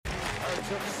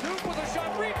Soup with a shot,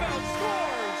 rebound,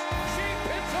 scores! Shane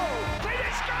Pinto, they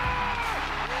score!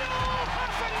 No,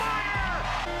 Hoffenmeyer!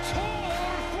 Tor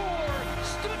for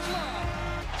Stützle!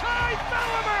 Ty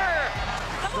Bellimer!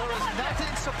 There is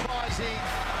nothing surprising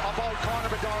about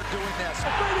Connor Bedard doing this.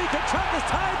 Brady Tkachuk has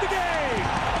tied the game!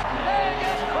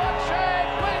 Vegas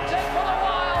Crookshank wins it for the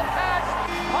Wildcats!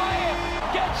 Hyatt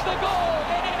gets the goal,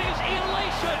 and it is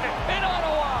elation in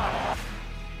Ottawa!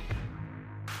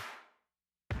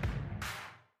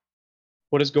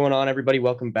 What is going on, everybody?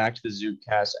 Welcome back to the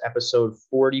Zoopcast, episode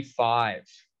 45,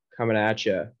 coming at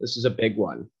you. This is a big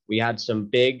one. We had some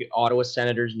big Ottawa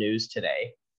Senators news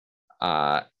today.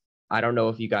 I don't know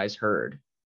if you guys heard,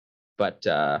 but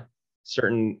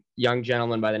certain young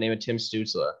gentleman by the name of Tim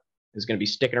Stützle is going to be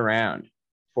sticking around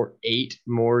for 8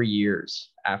 more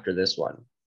years after this one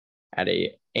at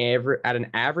an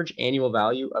average annual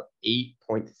value of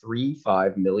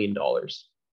 $8.35 million.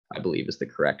 I believe is the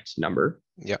correct number.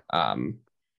 Yep. I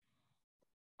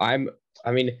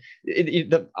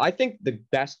think the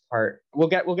best part, we'll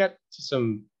get to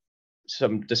some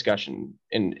discussion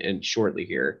in shortly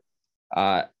here.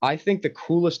 I think the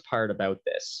coolest part about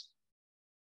this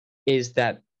is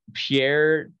that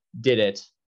Pierre did it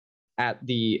at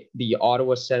the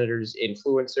Ottawa Senators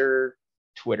influencer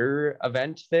Twitter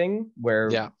event thing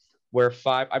where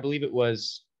five, I believe it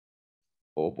was,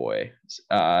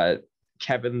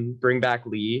 Kevin Bring Back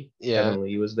Lee. Yeah, Kevin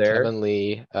Lee was there. Kevin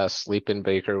Lee, Sleepin'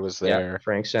 Baker was there. Yeah,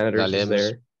 Frank Senators was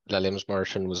there. Lalims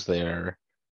Martian was there.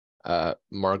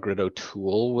 Margaret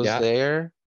O'Toole was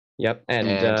there. Yep,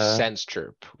 and Sense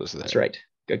Chirp was there. That's right.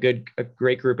 A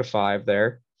great group of 5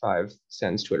 there. 5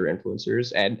 Sens Twitter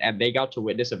influencers, and they got to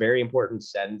witness a very important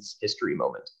Sens history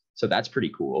moment. So that's pretty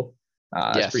cool.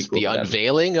 Yes, pretty cool, the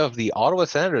unveiling of the Ottawa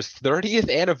Senators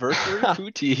 30th anniversary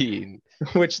poutine.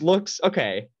 Which looks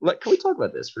okay. Can we talk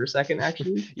about this for a second?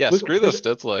 Actually, screw the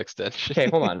Stützle extension.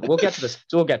 Okay, hold on. We'll get to this.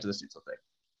 We'll get to the Stützle thing.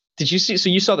 Did you see? So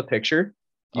you saw the picture?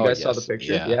 You guys saw the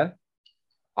picture? Yeah.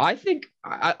 I think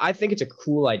it's a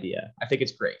cool idea. I think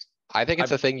it's great. I think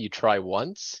it's a thing you try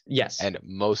once. Yes. And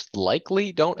most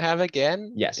likely don't have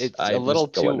again. Yes. It's a little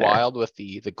too wild with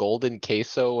the golden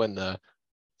queso and the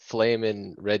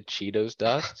flaming red Cheetos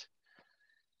dust.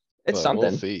 It's but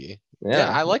something. We'll see.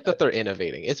 Yeah, I like that they're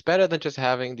innovating. It's better than just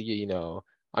having the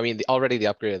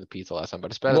upgrade of the pizza last time, but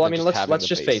it's better than just having let's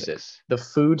just face it. The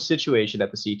food situation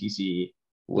at the CTC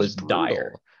was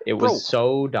dire. It was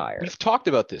so dire. We've talked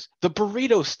about this. The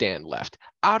burrito stand left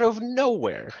out of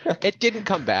nowhere. It didn't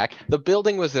come back. The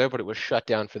building was there, but it was shut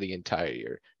down for the entire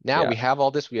year. Now we have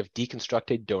all this. We have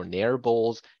deconstructed donair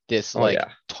bowls, this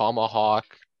tomahawk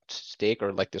steak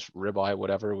or like this ribeye,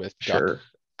 whatever, with duck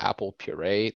apple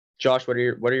puree. Josh, what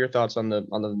are your thoughts on the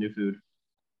new food?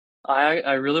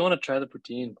 I really want to try the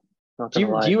poutine. Do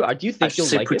you think you'll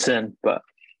like it? But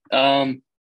I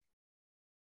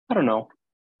don't know.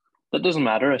 That doesn't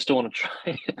matter. I still want to try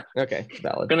it. Okay,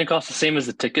 valid. It's gonna cost the same as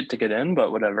the ticket to get in,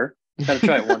 but whatever. Gotta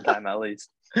try it one time at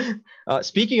least.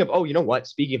 Speaking of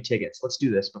tickets, let's do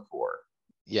this before.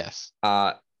 Yes.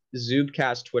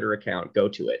 Zoopcast Twitter account, go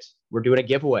to it. We're doing a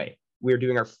giveaway. We're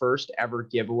doing our first ever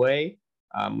giveaway.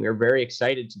 We are very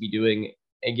excited to be doing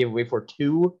a giveaway for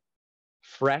 2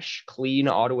 fresh, clean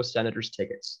Ottawa Senators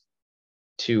tickets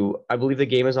to, I believe the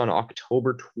game is on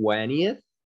October 20th.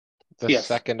 The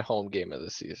second home game of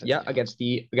the season. Yeah, against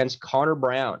Connor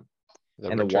Brown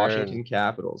and the Washington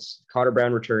Capitals. Connor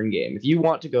Brown return game. If you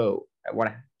want a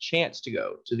chance to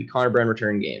go to the Connor Brown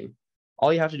return game,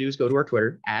 all you have to do is go to our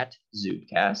Twitter at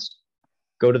Zoopcast.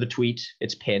 Go to the tweet.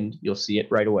 It's pinned. You'll see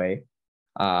it right away.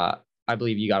 I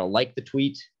believe you got to like the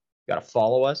tweet. You got to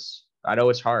follow us. I know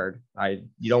it's hard.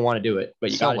 You don't want to do it, but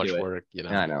you got to do it. So much work,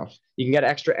 I know. You can get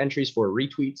extra entries for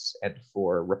retweets and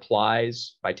for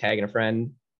replies by tagging a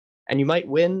friend, and you might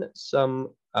win some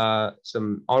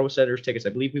Ottawa Senators tickets. I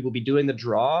believe we will be doing the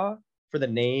draw for the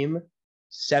name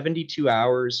 72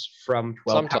 hours from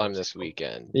 12 sometime this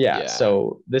weekend. Yeah.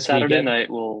 So this Saturday night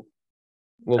we'll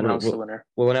announce the winner.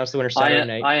 We'll announce the winner Saturday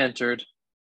night. I entered.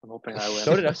 I'm hoping I win.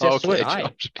 So did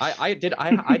I. I did.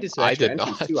 I did some extra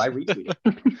entries too. I retweeted.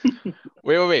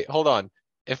 Wait. Hold on.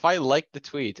 If I like the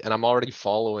tweet and I'm already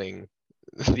following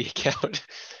the account,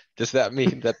 does that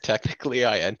mean that technically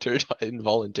I entered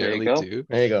involuntarily too?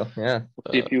 There you go. Yeah.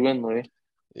 See if you win, Louis.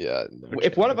 Yeah.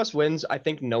 If one of us wins, I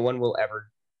think no one will ever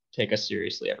take us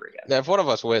seriously ever again. Now, if one of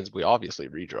us wins, we obviously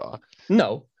redraw.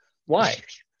 No. Why?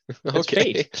 It's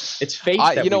fate. It's fate.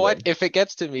 You know what? If it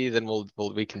gets to me, then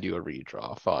we can do a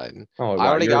redraw. Fine. Oh, I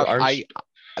already got. I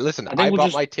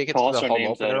bought my tickets to the home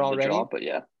opener already. Draw, but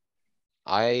yeah.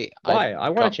 I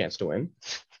want a chance to win.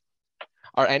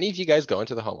 Are any of you guys going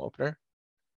to the home opener?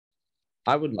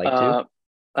 I would like to.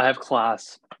 I have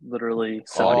class literally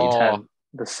 7 to 10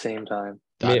 the same time.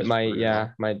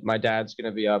 My dad's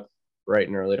gonna be up bright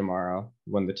and early tomorrow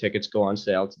when the tickets go on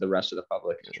sale to the rest of the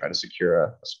public to try to secure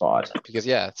a spot. Because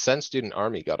Send Student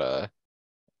Army got a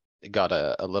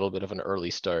little bit of an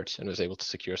early start and was able to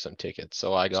secure some tickets.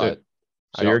 So I got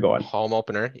you're going home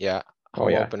opener,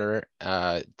 opener,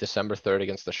 December 3rd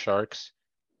against the Sharks,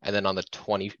 and then on the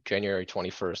January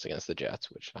 21st against the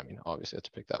Jets, which I mean obviously I have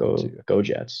to pick that one too. Go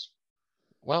Jets.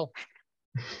 Well,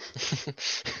 Tim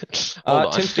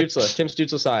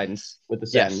Stützle signs with the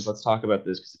Sens. Yes. Let's talk about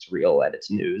this because it's real and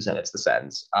it's news and it's the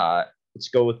Sens. Let's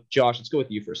go with Josh. Let's go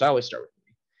with you first. I always start with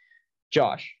me.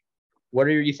 Josh, what are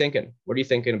you thinking? What are you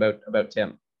thinking about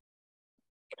Tim?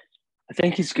 I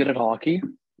think he's good at hockey.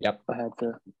 Yep.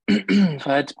 If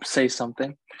I had to say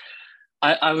something,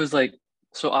 I was like,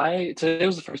 today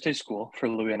was the first day of school for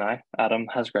Louis and I. Adam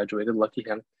has graduated, lucky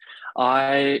him.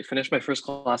 I finished my first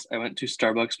class. I went to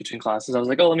Starbucks between classes. I was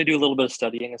like, let me do a little bit of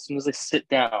studying. As soon as I sit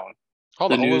down,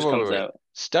 the news comes out.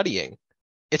 Studying?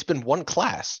 It's been one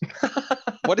class.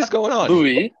 What is going on?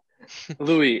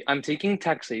 Louis, I'm taking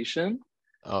taxation.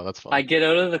 Oh, that's fine. I get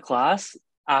out of the class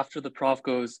after the prof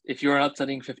goes, if you're not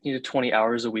studying 15 to 20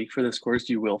 hours a week for this course,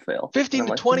 you will fail. 15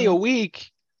 to 20 a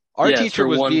week? Our teacher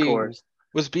was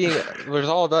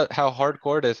all about how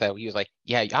hardcore it is. That he was like,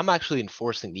 yeah, I'm actually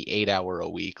enforcing the 8-hour a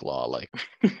week law. Like,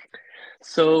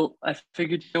 so I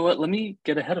figured, you know what? Let me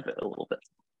get ahead of it a little bit.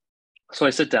 So I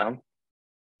sit down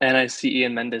and I see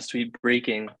Ian Mendes tweet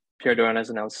breaking. Pierre Dorion has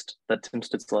announced that Tim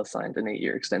Stützle signed an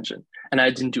 8-year extension, and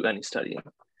I didn't do any studying.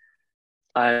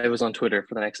 I was on Twitter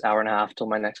for the next hour and a half till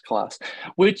my next class,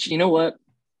 which, you know what,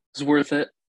 is worth it.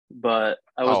 But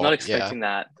I was not expecting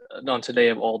that on today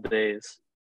of all days.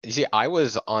 You see, I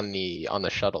was on the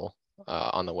shuttle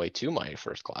on the way to my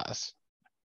first class,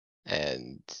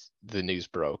 and the news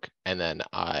broke, and then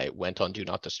I went on Do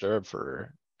Not Disturb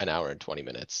for an hour and 20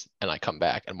 minutes, and I come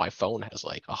back, and my phone has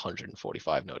like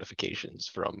 145 notifications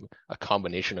from a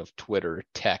combination of Twitter,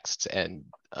 texts, and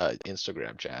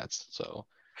Instagram chats. So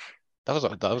that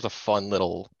was a fun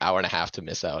little hour and a half to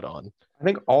miss out on. I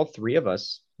think all three of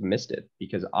us missed it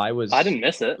because I didn't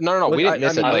miss it. No, we didn't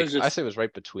miss it. I say it was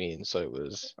right between, so it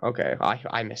was okay.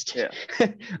 I missed it.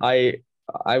 Yeah.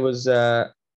 I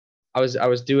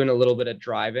was doing a little bit of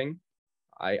driving.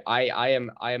 I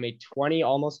am a 20,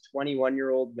 almost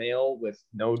 21-year-old male with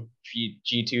no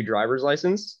G2 driver's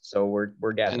license, so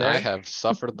we're getting there. I have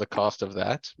suffered the cost of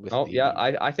that.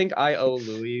 I think I owe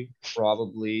Louis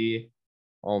probably,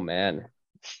 oh man,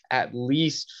 at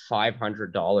least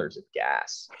 $500 of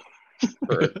gas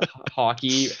for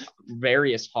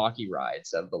various hockey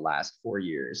rides of the last 4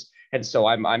 years. And so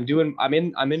I'm in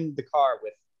the car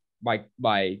with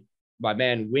my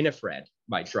man Winifred,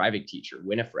 my driving teacher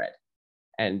Winifred,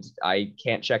 and I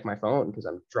can't check my phone because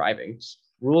I'm driving.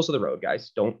 Rules of the road,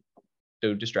 guys. Don't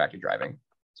do distracted driving.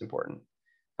 It's important.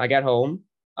 I get home,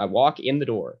 I walk in the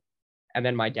door, and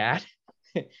then my dad,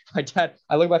 I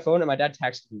look at my phone and my dad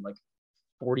texted me like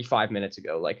 45 minutes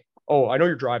ago, like, oh, I know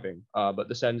you're driving, but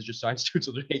the Sens just signed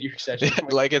Stützle to 8-year extension.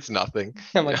 Like it's nothing.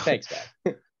 I'm like, thanks,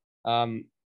 Dad.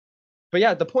 But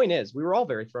yeah, the point is, we were all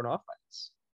very thrown off by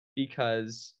this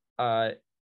because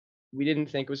we didn't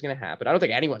think it was going to happen. I don't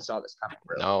think anyone saw this coming.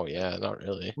 Really. No, yeah, not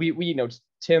really. We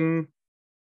Tim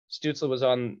Stützle was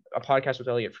on a podcast with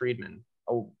Elliot Friedman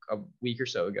a week or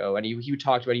so ago, and he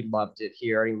talked about he loved it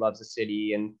here, and he loves the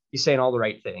city, and he's saying all the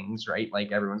right things, right?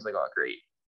 Like everyone's like, oh, great.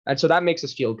 And so that makes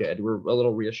us feel good. We're a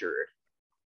little reassured.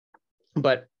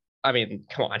 But I mean,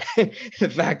 come on, the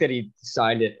fact that he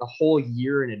signed it a whole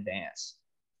year in advance.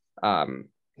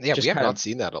 Yeah, we have not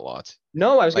seen that a lot.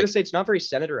 No, I was going to say it's not very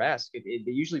Senator-esque. They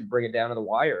usually bring it down to the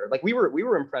wire. Like we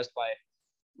were impressed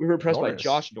by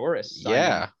Josh Norris.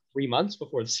 3 months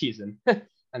before the season,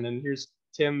 and then here's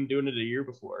Tim doing it a year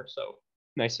before. So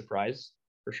nice surprise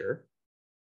for sure.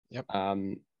 Yep.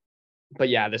 But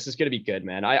yeah, this is going to be good,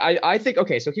 man. I think,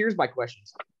 okay, so here's my question,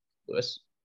 Lewis.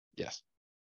 Yes.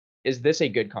 Is this a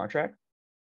good contract?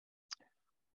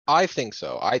 I think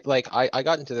so. I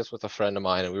got into this with a friend of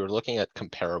mine, and we were looking at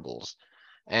comparables,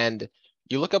 and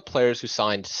you look at players who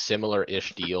signed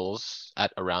similar-ish deals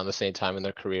at around the same time in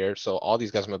their career. So all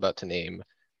these guys I'm about to name,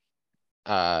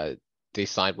 they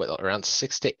signed around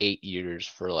 6 to 8 years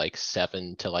for like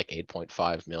 7 to like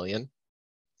 8.5 million.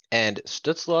 And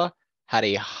Stützle had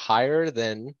a higher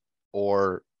than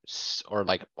or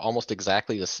like almost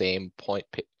exactly the same point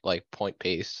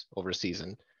pace over a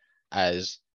season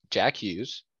as Jack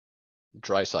Hughes,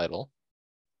 Draisaitl,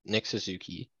 Nick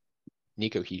Suzuki,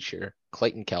 Nico Hischier,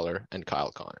 Clayton Keller, and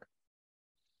Kyle Connor.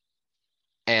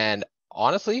 And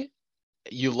honestly,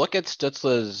 you look at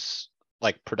Stützle's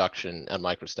like production and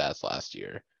microstats last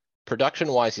year.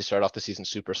 Production-wise, he started off the season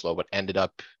super slow, but ended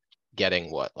up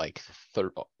getting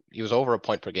he was over a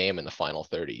point per game in the final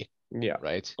 30. Yeah.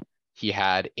 Right. He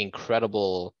had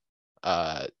incredible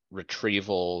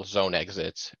retrieval, zone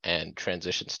exits, and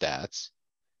transition stats.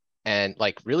 And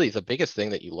like really the biggest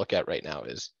thing that you look at right now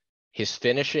is his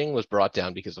finishing was brought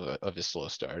down because of his slow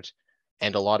start.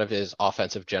 And a lot of his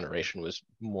offensive generation was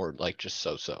more like just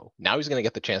so. Now he's going to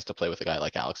get the chance to play with a guy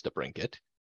like Alex DeBrincat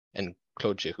and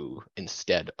Claude Giroux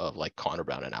instead of like Connor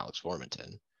Brown and Alex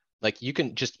Formenton. Like you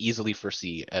can just easily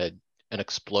foresee an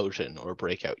explosion or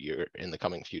breakout year in the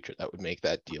coming future that would make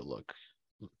that deal look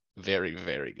very,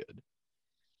 very good.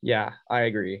 Yeah, I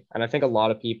agree. And I think a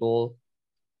lot of people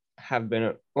have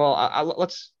been, well,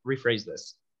 let's rephrase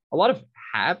this. A lot of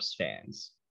Habs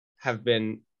fans have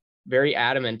been very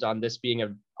adamant on this being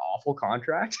an awful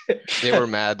contract. They were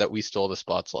mad that we stole the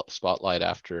spotlight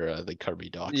after the Kirby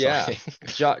Doc signing.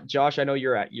 Josh, I know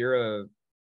you're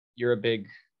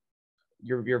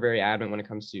very adamant when it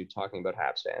comes to talking about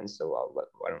Habs fans. So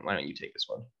why don't you take this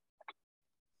one?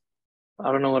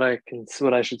 I don't know what I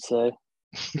should say,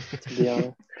 to be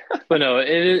honest. But no,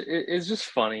 it's just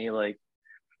funny. Like,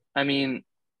 I mean,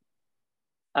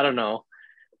 I don't know.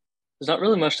 There's not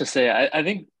really much to say. I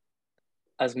think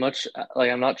as much, like,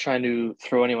 I'm not trying to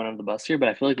throw anyone under the bus here, but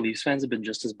I feel like Leafs fans have been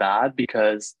just as bad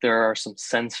because there are some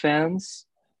Sens fans,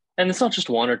 and it's not just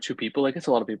one or two people, like it's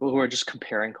a lot of people who are just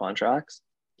comparing contracts.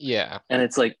 Yeah. And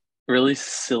it's like really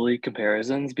silly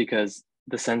comparisons because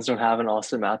the Sens don't have an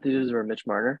Austin Matthews or a Mitch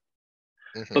Marner.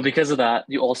 Mm-hmm. But because of that,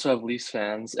 you also have Leafs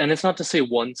fans. And it's not to say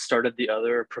one started the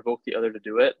other or provoked the other to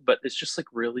do it, but it's just like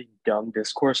really dumb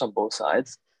discourse on both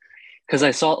sides. Because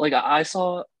I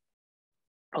saw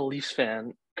a Leafs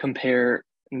fan compare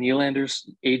Nylander's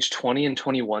age 20 and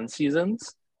 21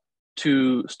 seasons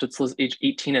to Stützle's age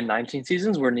 18 and 19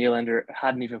 seasons, where Nylander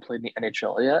hadn't even played in the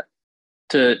NHL yet,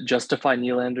 to justify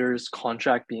Nylander's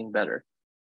contract being better.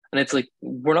 And it's like,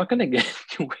 we're not going to get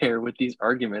anywhere with these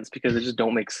arguments because they just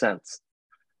don't make sense.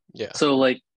 Yeah. So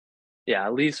like, yeah,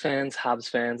 Leafs fans, Habs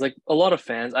fans, like a lot of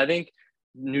fans, I think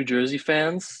New Jersey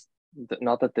fans,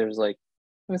 not that there's like,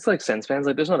 it's like Sens fans,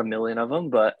 like there's not a million of them,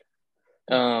 but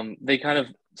they kind of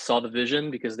saw the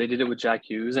vision because they did it with Jack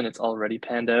Hughes and it's already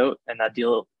panned out, and that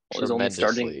deal is only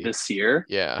starting this year.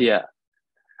 Yeah.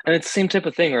 And it's the same type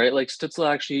of thing, right? Like Stützle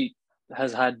actually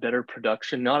has had better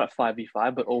production, not at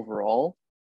 5v5, but overall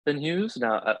than Hughes.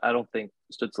 Now, I don't think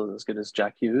Stützle is as good as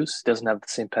Jack Hughes. Doesn't have the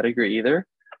same pedigree either,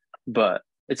 but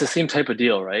it's the same type of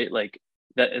deal, right? Like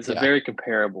that is a very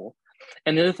comparable.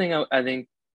 And the other thing I think,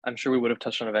 I'm sure we would have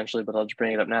touched on eventually, but I'll just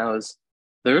bring it up now, is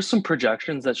there are some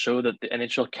projections that show that the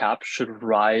NHL cap should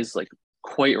rise like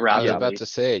quite rapidly. I was about to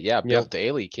say, Bill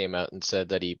Daly came out and said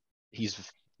that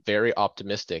he's very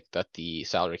optimistic that the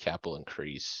salary cap will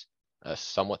increase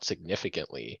somewhat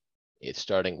significantly. It's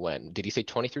starting when? Did he say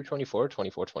 23, 24,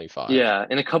 24, 25? Yeah,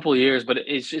 in a couple of years, but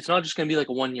it's not just going to be like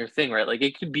a 1 year thing, right? Like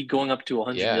it could be going up to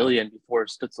 100 million before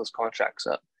Stützle's contract's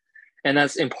up. And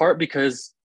that's in part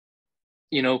because,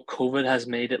 you know, COVID has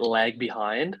made it lag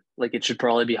behind. Like it should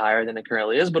probably be higher than it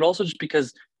currently is, but also just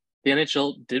because the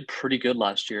NHL did pretty good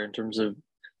last year in terms of,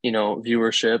 you know,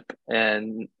 viewership,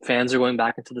 and fans are going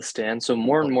back into the stands. So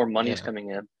more and more money is coming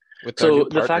in. With their new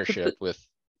partnership with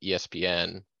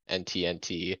ESPN and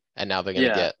TNT, and now they're going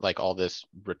to get like all this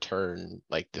return,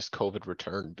 like this COVID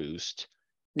return boost,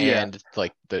 and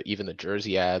like even the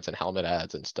jersey ads and helmet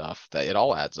ads and stuff, that it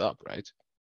all adds up, right?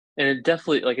 And it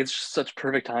definitely, like, it's just such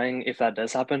perfect timing if that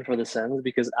does happen for the Sens,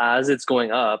 because as it's going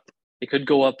up, it could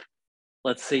go up,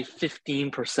 let's say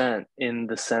 15% in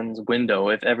the Sens window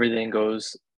if everything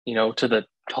goes, you know, to the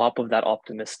top of that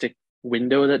optimistic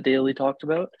window that Daly talked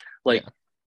about. Like,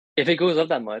 if it goes up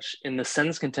that much in the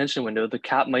Sens contention window, the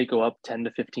cap might go up 10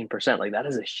 to 15%. Like, that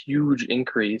is a huge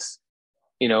increase,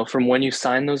 you know, from when you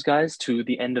sign those guys to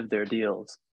the end of their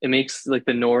deals. It makes like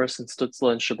the Norris and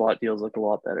Stützle and Chabot deals look a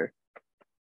lot better.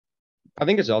 I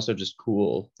think it's also just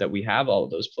cool that we have all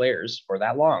of those players for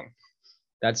that long.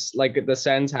 That's like the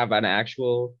Sens have an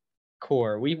actual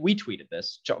core. We tweeted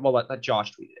this. Well,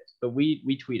 Josh tweeted it, but we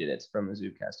tweeted it from the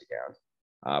Zoocast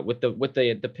account with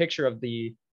the picture of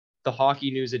the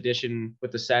hockey news edition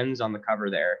with the Sens on the cover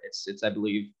there. It's I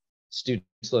believe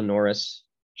Stützle, Norris,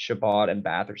 Chabot, and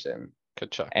Batherson.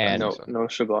 Kachuk. And no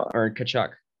Chabot. Or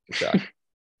Kachuk.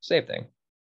 Same thing.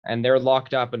 And they're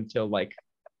locked up until like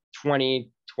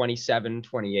 20, 27,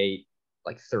 28,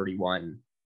 like 31.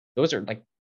 That's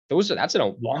in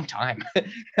a long time.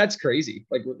 That's crazy.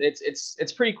 Like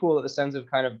it's pretty cool that the Sens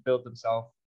have kind of built themselves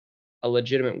a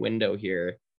legitimate window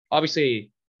here.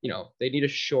 Obviously, you know, they need to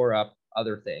shore up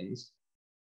other things.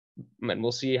 and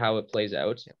we'll see how it plays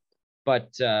out.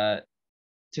 But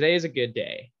today is a good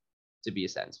day to be a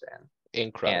Sens fan.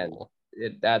 Incredible.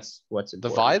 And that's what's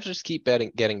important. The vibes just keep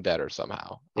getting better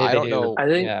somehow. Yeah, I don't know.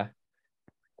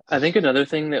 I think another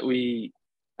thing that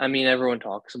everyone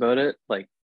talks about it. Like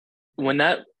when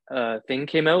that thing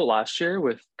came out last year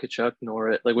with Tkachuk,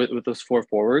 Norris, like with those 4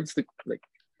 forwards,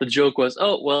 the joke was,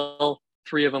 oh well,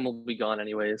 3 of them will be gone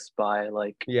anyways by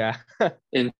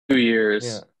in 2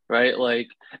 years, right? Like,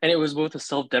 and it was both a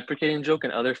self-deprecating joke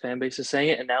and other fan bases saying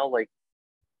it, and now like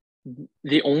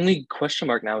the only question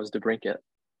mark now is DeBrincat.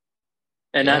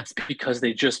 And that's because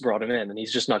they just brought him in, and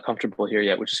he's just not comfortable here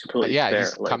yet, which is completely fair.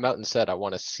 He's come out and said, "I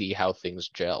want to see how things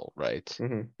gel." Right?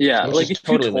 Mm-hmm. Yeah, which like if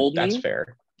totally, you told me, that's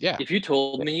fair. Yeah. If you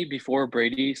told me before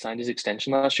Brady signed his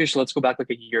extension last year, so let's go back like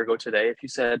a year ago today. If you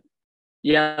said,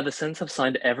 "Yeah, the Sens have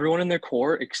signed everyone in their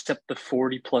core except the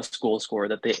 40+ goal scorer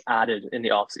that they added in the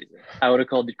offseason," I would have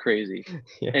called it crazy.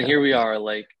 And here we are,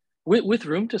 like with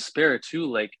room to spare too.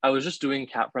 Like I was just doing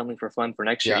cap friendly for fun for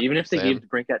next year. Even if they gave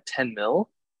DeBrincat 10 mil.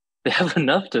 They have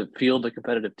enough to field a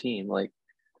competitive team. Like,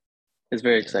 it's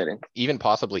very exciting. Even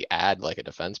possibly add like a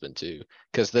defenseman too,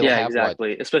 because they'll have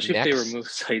exactly. Especially if they remove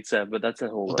Zaitsev, but that's a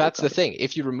whole. That's the thing.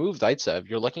 If you remove Zaitsev,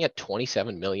 you're looking at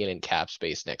 27 million in cap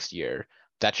space next year.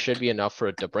 That should be enough for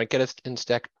a DeBrincat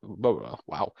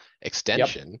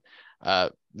extension.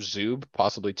 Zub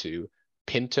possibly 2,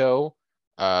 Pinto,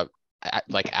 add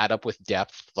up with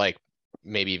depth, like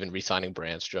maybe even re-signing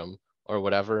Brandstrom or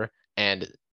whatever,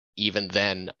 and even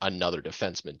then another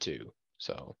defenseman too.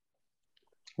 So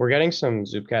we're getting some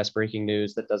Zubcast breaking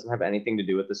news that doesn't have anything to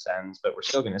do with the Sens, but we're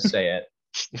still going to say it.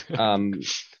 The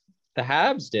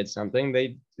Habs did something.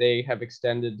 They have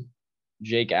extended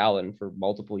Jake Allen for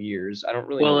multiple years. I don't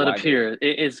really know. Well, it appears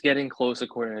it's getting close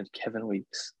according to Kevin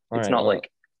Weeks. It's not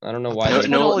like I don't know why.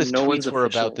 No one's tweets were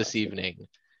about this evening.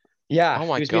 Yeah. Oh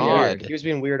my God. He was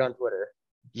being weird on Twitter.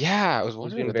 Yeah, I was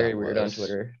wondering. Being very weird on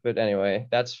Twitter, but anyway,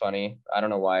 that's funny. I don't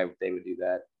know why they would do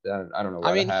that. I don't know.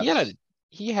 Why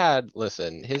he had.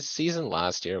 Listen, his season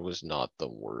last year was not the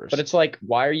worst. But it's like,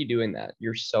 why are you doing that?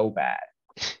 You're so bad.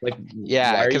 Like,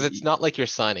 because it's not like you're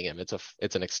signing him.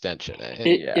 It's an extension.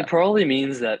 It probably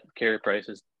means that Carey Price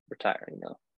is retiring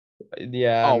now.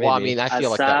 Yeah. Oh, maybe. Well, I mean, I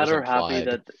feel like that was implied. Happy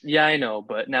that. Yeah, I know,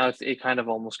 but now it kind of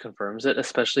almost confirms it,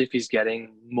 especially if he's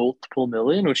getting multiple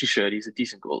million, which he should. He's a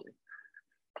decent goalie.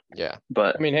 Yeah,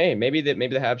 but I mean, hey, maybe the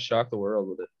Habs shock the world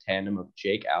with a tandem of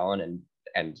Jake Allen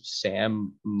and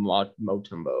Sam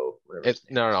Motumbo.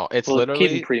 It's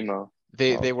literally Primo.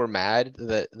 They were mad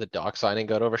that the Doc signing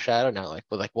got overshadowed. Now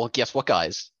well, guess what,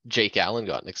 guys? Jake Allen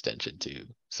got an extension too.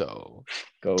 So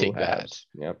go take Habs. that.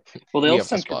 Yep. Well, they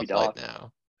also have the spotlight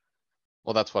now.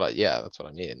 Well, that's what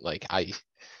I mean. Like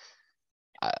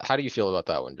how do you feel about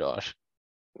that one, Josh?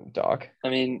 Doc. I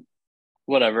mean,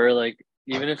 whatever. Like.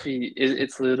 Even if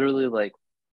it's literally like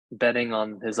betting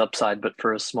on his upside, but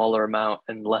for a smaller amount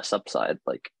and less upside.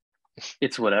 Like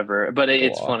it's whatever. But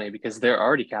it's funny because they're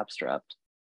already cap strapped.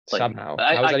 Like, somehow.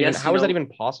 How is that even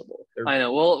possible? I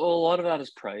know. Well, a lot of that is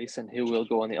price and who will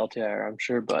go on the LTIR, I'm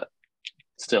sure. But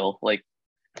still, like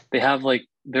they have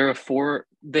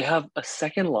they have a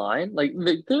second line. Like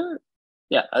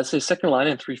I'd say second line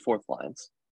and 3/4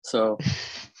 lines. So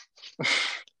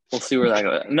we'll see where that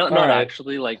goes. Not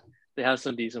actually like. They have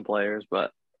some decent players,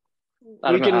 but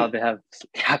I don't know how they have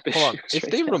cap issues. If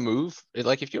they remove,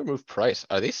 if you remove Price,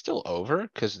 are they still over?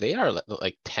 Because they are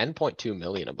like 10.2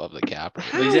 million above the cap.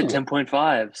 Well, he's at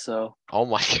 10.5. So. Oh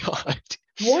my God!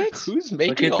 What? Who's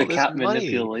making all this cap money?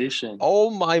 Manipulation. Oh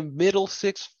my middle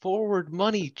 6 forward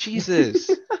money, Jesus!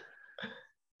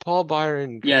 Paul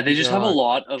Byron. Yeah, they just have a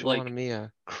lot of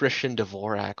Christian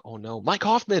Dvorak. Oh no, Mike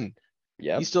Hoffman.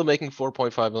 Yeah, he's still making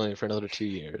 4.5 million for another 2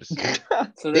 years.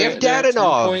 So they have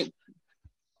Dadonov.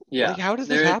 Yeah, how does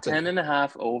this happen? They're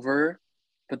 10.5 over,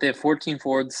 but they have 14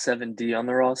 forwards, 7D on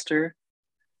the roster,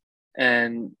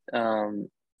 and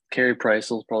Carey Price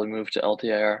will probably move to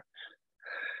LTIR.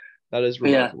 That is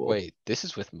remarkable. Wait, this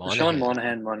is with Monahan. Sean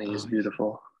Monahan money is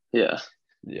beautiful. Yeah.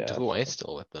 Drouin's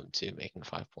still with them too, making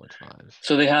 5.5.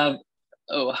 So they have.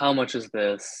 Oh, how much is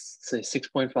this? Say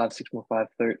 6.5, 6.5,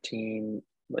 13,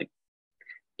 like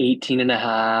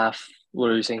 18.5. What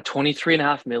are we saying?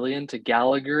 23.5 million to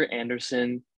Gallagher,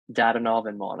 Anderson, Dadonov,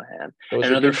 and Monahan. And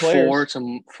another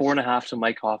 4.5 to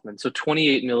Mike Hoffman. So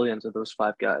 28 million to those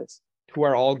 5 guys. Who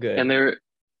are all good. And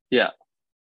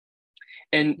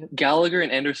and Gallagher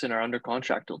and Anderson are under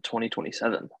contract till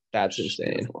 2027. That's insane.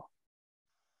 Beautiful.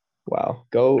 Wow.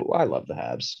 I love the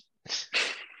Habs.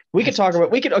 We could talk about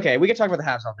the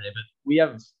Habs all day, but we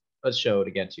have a show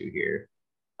to get to here.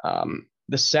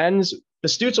 The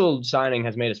Stützle signing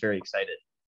has made us very excited.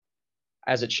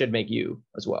 as it should make you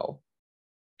as well.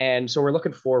 And so we're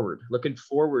looking forward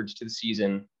to the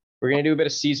season. We're going to do a bit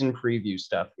of season preview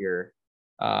stuff here.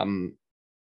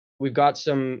 We've got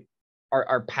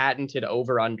our patented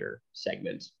over-under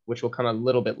segment, which will come a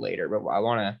little bit later, but I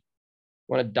want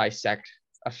to dissect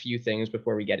a few things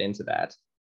before we get into that.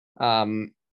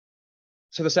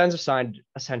 So the Sens have signed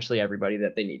essentially everybody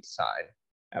that they need to sign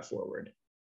at forward.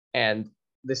 And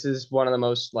this is one of the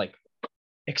most like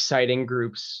exciting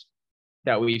groups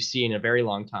that we've seen in a very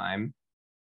long time.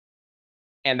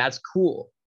 And that's cool.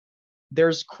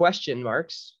 There's question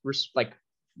marks, like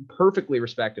perfectly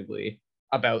respectively,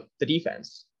 about the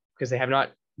defense because they have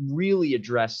not really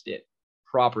addressed it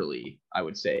properly, I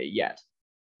would say, yet.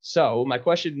 So my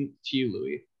question to you,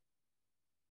 Louis,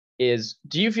 is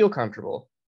do you feel comfortable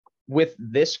with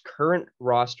this current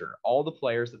roster, all the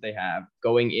players that they have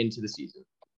going into the season?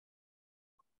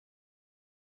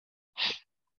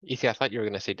 Easy, I thought you were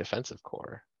going to say defensive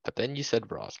core, but then you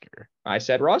said roster. I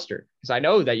said roster because I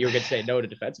know that you were going to say no to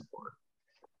defensive core.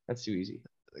 That's too easy.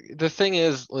 The thing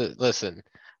is, listen,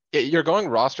 you're going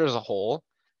roster as a whole.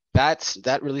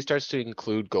 That really starts to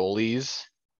include goalies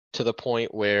to the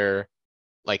point where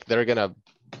like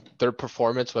their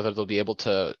performance, whether they'll be able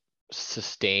to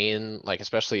sustain, like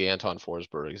especially Anton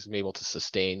Forsberg is able to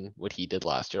sustain what he did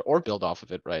last year or build off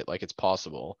of it, right? Like it's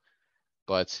possible,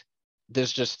 but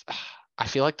there's just, I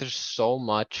feel like there's so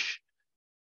much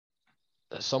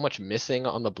missing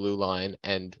on the blue line.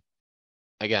 And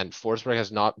again, Forsberg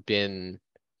has not been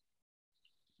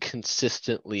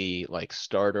consistently like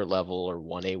starter level or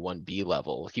 1A, 1B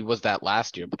level. He was that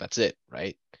last year, but that's it,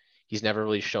 right? He's never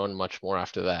really shown much more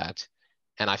after that.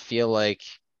 And I feel like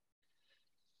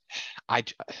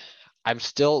I'm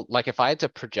still like, if I had to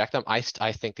project them, I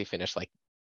think they finished like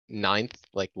 9th,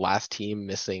 like last team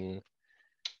missing.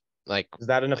 Like, is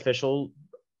that an official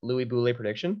Louis Boulay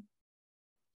prediction?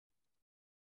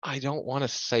 I don't want to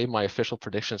say my official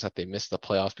predictions that they missed the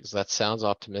playoffs because that sounds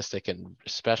optimistic, and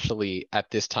especially at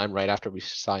this time right after we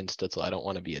signed Stützle, I don't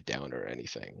want to be a downer or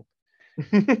anything.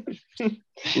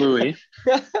 Louis.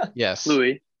 Yes.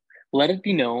 Louis, let it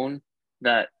be known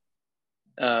that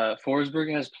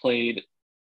Forsberg has played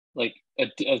like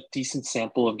a decent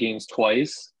sample of games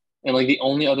twice, and like the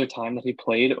only other time that he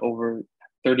played over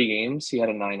 30 games, he had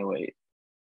a 908. It's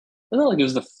not like it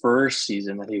was the first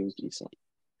season that he was decent.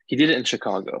 He did it in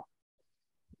Chicago.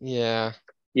 Yeah.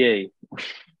 Yay.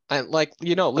 And like,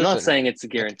 listen, I'm not saying it's a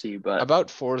guarantee, but about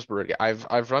Forsberg,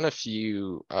 I've run a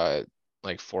few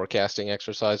like forecasting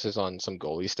exercises on some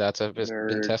goalie stats I've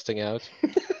been testing out.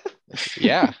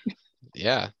 Yeah.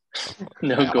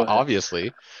 No, go ahead.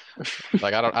 Obviously.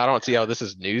 Like I don't see how this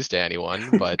is news to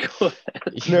anyone, but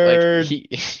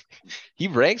he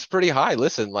ranks pretty high.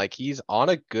 Listen, like he's on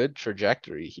a good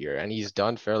trajectory here and he's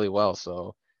done fairly well.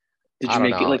 So did you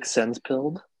make it like Sens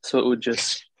pilled so it would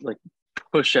just like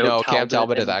push out? No, Cam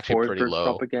Talbot is actually pretty low.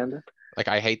 Propaganda. Like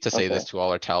I hate to say this to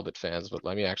all our Talbot fans, but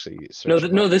let me actually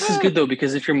search. No, this is good though,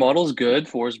 because if your model's good,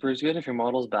 Forsberg's good. If your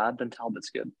model's bad, then Talbot's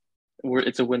good.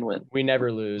 It's a win-win. We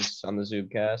never lose on the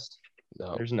Zoobcast.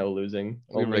 No, there's no losing.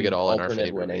 We rig it all in our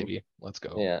favor, maybe. Let's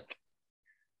go. Yeah.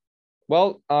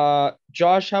 Well,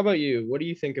 Josh, how about you? What do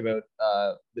you think about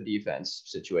the defense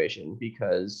situation?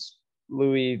 Because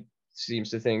Louis seems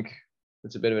to think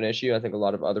it's a bit of an issue. I think a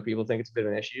lot of other people think it's a bit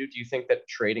of an issue. Do you think that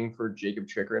trading for Jacob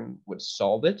Chychrun would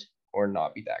solve it or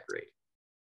not be that great?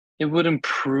 It would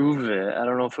improve it. I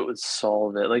don't know if it would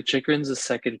solve it. Like Chychrun's a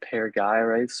second pair guy,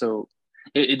 right? So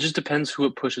it just depends who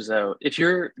it pushes out. If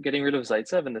you're getting rid of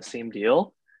Zaitsev in the same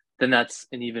deal, then that's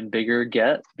an even bigger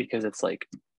get because it's like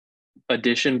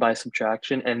addition by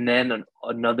subtraction and then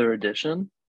another addition.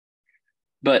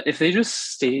 But if they just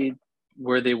stayed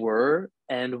where they were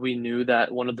and we knew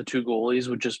that one of the two goalies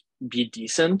would just be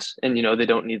decent and, they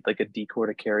don't need like a decor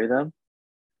to carry them,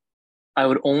 I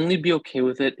would only be okay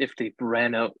with it if they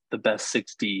ran out the best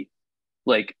 6D.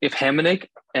 Like if Hamonic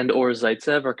and or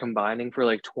Zaitsev are combining for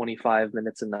like 25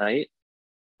 minutes a night,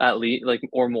 at least, like,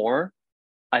 or more,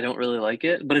 I don't really like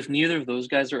it. But if neither of those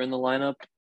guys are in the lineup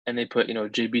and they put,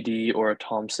 JBD or a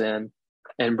Thompson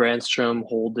and Brandstrom,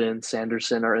 Holden,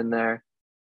 Sanderson are in there,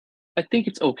 I think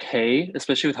it's okay,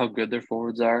 especially with how good their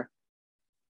forwards are.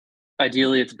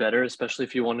 Ideally, it's better, especially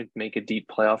if you want to make a deep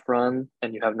playoff run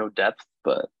and you have no depth.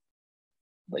 But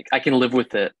like, I can live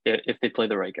with it if they play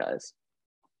the right guys.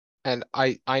 And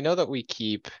I know that we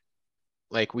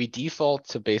default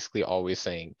to basically always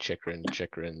saying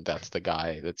Chychrun, that's the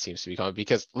guy that seems to be coming.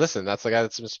 Because listen, that's the guy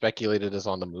that's been speculated as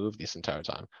on the move this entire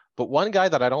time. But one guy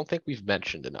that I don't think we've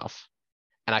mentioned enough,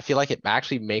 and I feel like it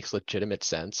actually makes legitimate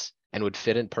sense and would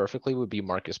fit in perfectly, would be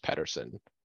Marcus Pettersson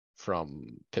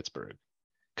from Pittsburgh.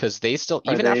 because they still,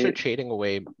 Are even they- after trading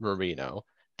away Marino,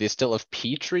 they still have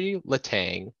Petrie,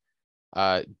 Letang,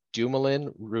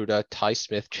 Dumoulin, Ruda, Ty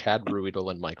Smith, Chad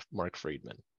Ruedel, and Mark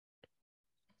Friedman.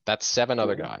 That's 7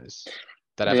 other guys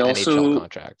that have They NHL also-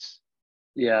 contracts.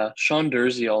 Yeah, Sean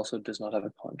Dursey also does not have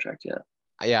a contract yet.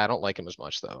 Yeah, I don't like him as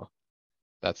much though.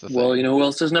 That's the Well, thing. you know who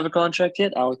else doesn't have a contract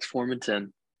yet? Alex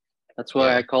Formanton. That's why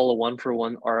Yeah. I call a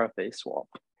 1-for-1 RFA swap.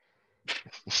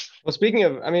 Well, speaking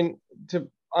of, I mean,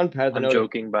 to unpad the I'm note.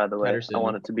 joking, by the way. Pedersen. I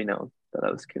want it to be known that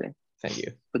I was kidding Thank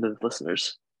you. for the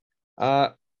listeners.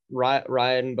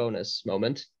 Ryan bonus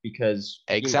moment because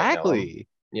you might know him. Exactly.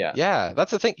 Yeah. Yeah,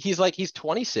 that's the thing. He's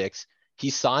 26. He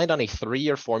signed on a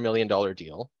 3-year, $4 million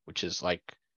deal, which is like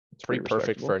pretty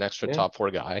perfect for an extra top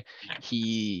 4 guy.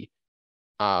 He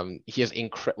has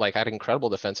had incredible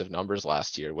defensive numbers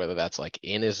last year, whether that's like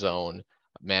in his zone,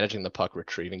 managing the puck,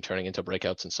 retrieving, turning into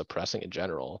breakouts, and suppressing in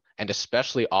general, and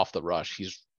especially off the rush.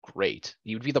 He's great.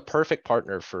 He would be the perfect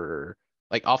partner for,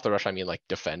 like, off the rush. I mean, like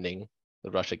defending the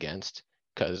rush against,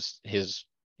 because his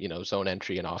zone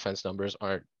entry and offense numbers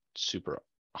aren't super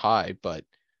high, but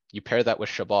you pair that with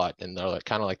Shabbat and they're like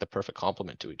kind of like the perfect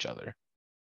complement to each other.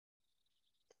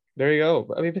 There you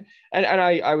go. I mean, and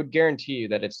I would guarantee you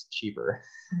that it's cheaper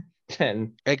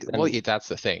than. Well, that's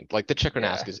the thing. Like the Chikrin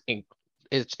is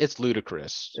it's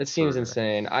ludicrous. It seems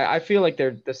insane. I feel like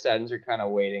the Sens are kind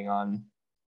of waiting on,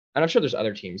 and I'm sure there's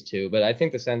other teams too, but I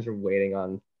think the Sens are waiting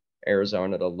on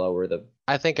Arizona to lower the.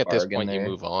 I think at this bargain point there. you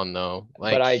move on though.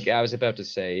 Like, But I was about to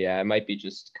say, yeah, it might be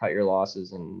just cut your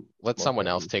losses and let look someone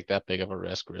at else them. take that big of a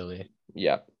risk, really.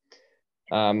 Yeah.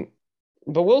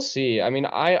 But we'll see. I mean,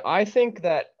 I think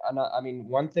that, I mean,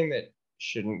 one thing that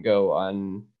shouldn't go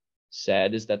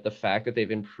unsaid is that the fact that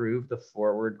they've improved the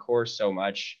forward core so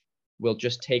much will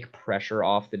just take pressure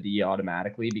off the D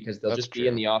automatically because they'll That's just be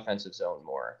in true. the offensive zone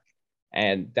more.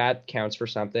 And that counts for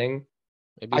something.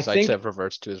 Maybe I think- Zaitsev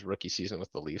reverts to his rookie season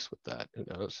with the Leafs with that. Who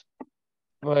knows?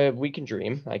 But we can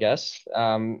dream, I guess.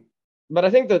 But I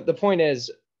think that the point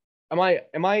is, am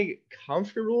I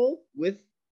comfortable with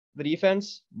the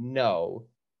defense? No.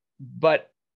 But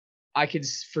I could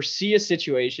foresee a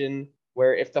situation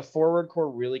where if the forward core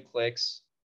really clicks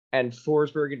and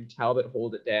Forsberg and Talbot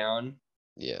hold it down,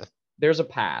 Yeah. there's a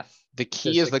path. The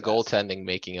key is the success. goaltending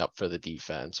making up for the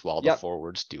defense while the Yep.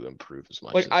 forwards do improve as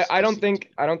much. Like as I they don't seem think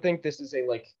to. I don't think this is a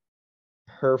like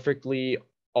perfectly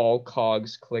all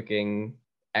cogs clicking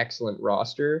excellent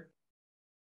roster,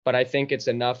 but I think it's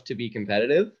enough to be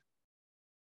competitive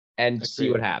and see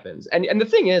what Agreed. happens. And the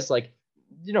thing is, like,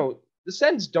 the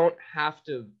Sens don't have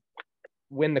to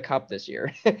win the cup this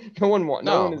year. No one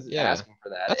is asking for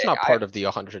that. That's not part of the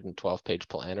 112-page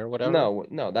plan or whatever.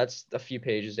 No, that's a few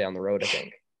pages down the road, I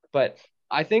think. But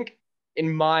I think,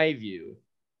 in my view,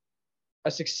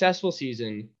 a successful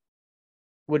season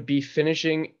would be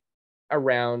finishing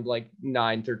around like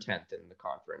 9th or 10th in the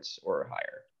conference or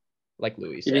higher, like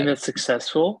Louis You said. think that's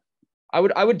successful? I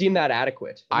would deem that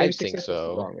adequate. I Maybe think successful is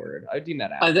the so. wrong word. I would deem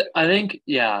that adequate. I think,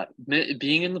 yeah,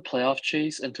 being in the playoff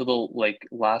chase until the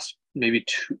last maybe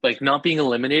two, not being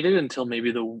eliminated until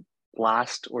maybe the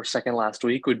last or second last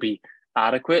week would be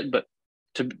adequate. But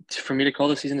for me to call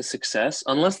the season a success,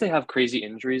 unless they have crazy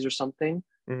injuries or something,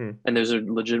 Mhm. and there's a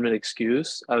legitimate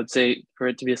excuse, I would say for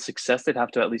it to be a success, they'd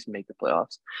have to at least make the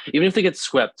playoffs. Even if they get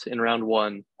swept in round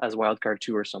 1 as wildcard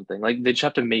 2 or something, they just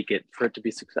have to make it for it to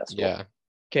be successful. Yeah.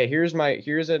 Okay, here's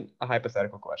a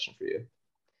hypothetical question for you.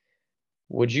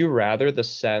 Would you rather the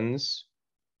Sens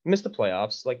miss the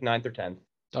playoffs, like 9th or 10th,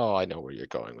 Oh, I know where you're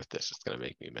going with this. It's gonna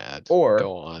make me mad. Or-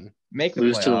 go on. make the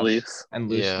Lose to the playoffs Leafs. and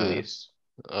lose to Yeah. the Leafs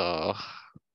Oh.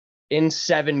 in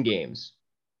 7 games?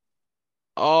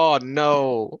 Oh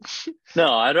no.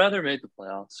 No, I'd rather make the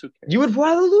playoffs. Who cares? You would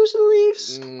rather lose to the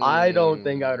Leafs? I don't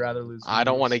think I would rather lose. To the I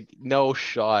don't want Leafs. to. No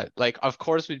shot. Like, of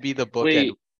course, we'd be the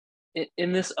bookend. Wait,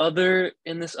 in this other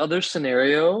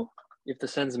scenario, if the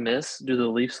Sens miss, do the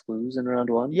Leafs lose in round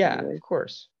 1? Yeah, anyway? of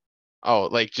course. Oh,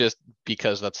 like just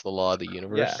because that's the law of the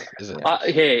universe. Yeah. Is it? Yeah.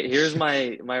 Hey, here's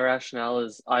my rationale: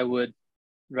 is I would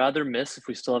rather miss if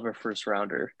we still have our first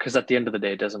rounder, because at the end of the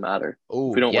day, it doesn't matter.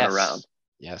 Oh, we don't win a yes. round.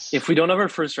 Yes. If we don't have our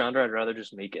first rounder, I'd rather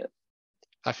just make it.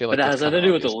 I feel like But that that's has nothing to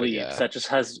do with the obvious, Leafs. but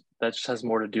That just has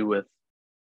more to do with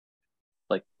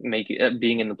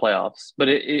being in the playoffs. But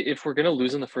if we're gonna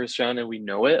lose in the first round and we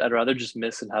know it, I'd rather just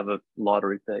miss and have a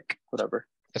lottery pick, whatever.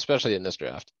 especially in this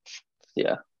draft.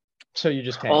 Yeah. So you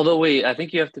just tank. Although wait, I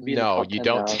think you have to be. No, in the you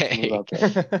top 10 don't now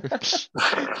to move up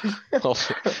there. Hold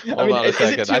I mean, on a is it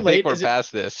second. too I late? think we're Is it-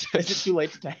 past this. Is it too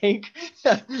late to tank?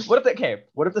 What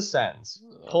if the Sens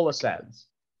pull a Sens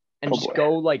and Oh, just boy.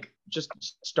 go just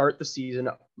start the season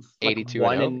 82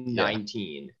 1 and and 0? Yeah.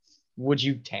 19? Would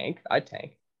you tank? I'd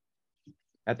tank.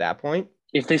 at that point.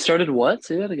 If they started what?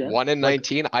 Say that again.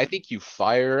 1-19. I think you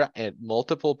fire at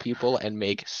multiple people and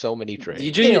make so many trades.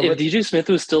 If DJ Smith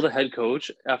was still the head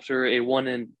coach after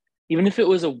even if it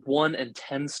was a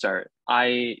 1-10 start,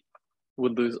 I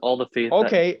would lose all the faith.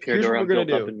 Okay, that Pierre here's what Dorion we're gonna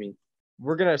built up do. in me.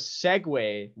 We're gonna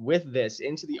segue with this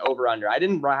into the over/under. I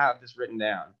didn't have this written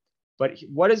down, but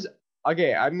what is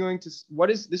okay? I'm going to.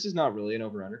 This is not really an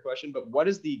over/under question, but what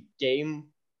is the game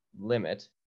limit,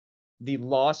 the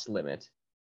loss limit,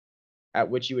 at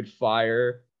which you would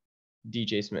fire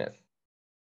DJ Smith?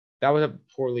 That was a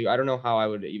poorly. I don't know how I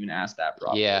would even ask that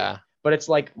properly. Yeah. But it's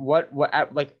like what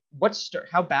start?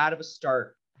 How bad of a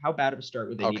start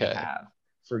would they need to have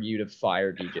for you to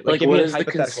fire DJ? Like what is the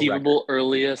conceivable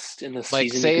earliest in the season?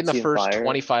 Like say in the first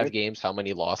 25 games, how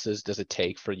many losses does it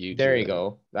take for you? There you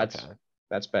go.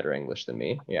 That's better English than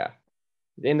me. Yeah.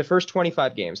 In the first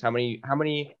 25 games, how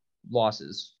many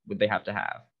losses would they have to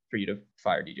have for you to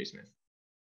fire DJ Smith?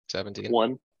 17.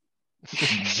 One.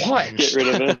 Get rid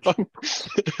of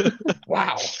it.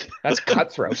 Wow, that's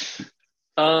cutthroat.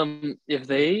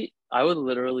 I would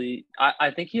literally.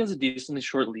 I think he has a decently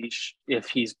short leash if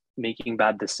he's making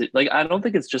bad decisions. Like I don't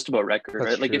think it's just about record,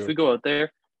 That's right? Like true. if we go out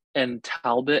there and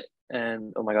Talbot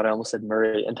and oh my god, I almost said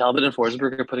Murray and Talbot and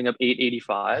Forsberg are putting up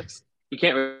 885s, you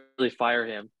can't really fire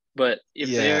him. But if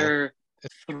they're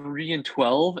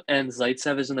 3-12 and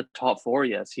Zaitsev is in the top 4,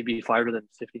 yes, he'd be fired within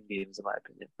 15 games, in my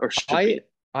opinion, or should be.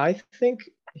 I think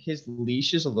his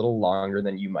leash is a little longer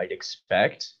than you might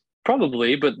expect.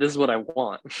 Probably, but this is what I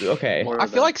want. Okay. I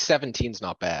feel like 17's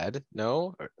not bad.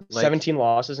 No? Like, 17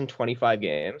 losses in 25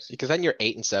 games. Because then you're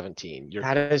 8-17. You're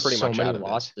that is pretty so much many out of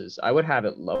losses. I would have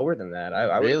it lower than that.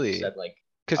 I would really? have said like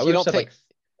because you don't think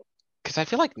because I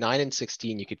feel like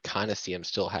 9-16 you could kind of see him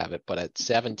still have it, but at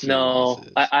 17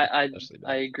 losses,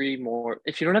 I agree more.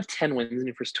 If you don't have 10 wins in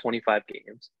your first 25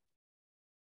 games.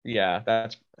 Yeah,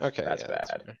 that's okay. That's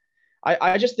bad. That's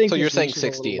I just think so. You're saying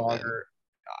 16.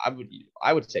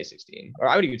 I would say 16, or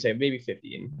I would even say maybe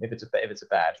 15 if it's a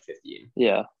bad 15.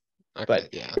 Yeah. Okay, but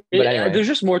but anyway, there's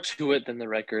just more to it than the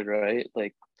record, right?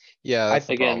 Like, yeah.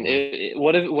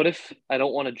 What if I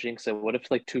don't want to jinx it? What if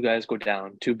like two guys go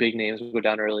down, two big names go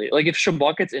down early? Like if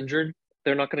Shabbat gets injured,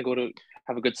 they're not going to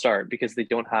have a good start because they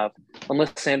don't have,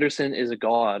 unless Sanderson is a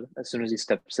god as soon as he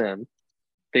steps in,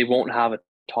 they won't have a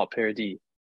top pair D.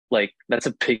 Like that's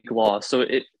a big loss. So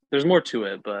there's more to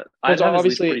it, but I thought it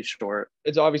was pretty short.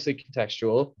 It's obviously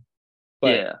contextual,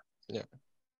 but yeah.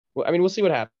 Well, I mean, we'll see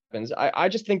what happens. I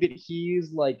just think that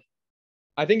he's like,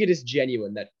 I think it is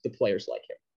genuine that the players like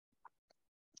him.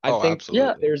 I think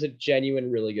absolutely. There's a genuine,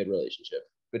 really good relationship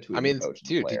between. The coach and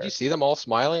the player. Did you see them all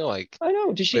smiling? Like I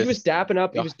know. He was dapping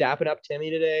up. He was dapping up Timmy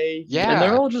today. Yeah, and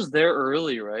they're all just there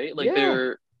early, right? Like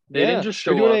they didn't just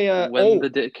show up when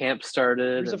the camp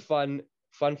started. Here's a fun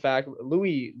fact.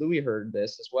 Louis heard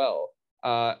this as well.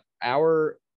 A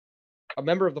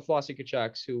member of the Flossy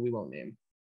Kachucks, who we won't name,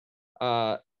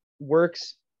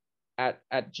 works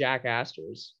at Jack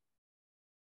Astor's,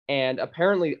 and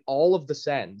apparently all of the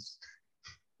Sens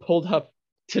pulled up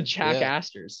to Jack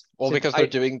Astor's. Well, because they're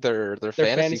doing their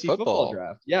fantasy football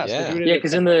draft. Yeah,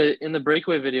 because in the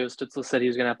breakaway video, Stützle said he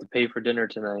was gonna have to pay for dinner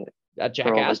tonight at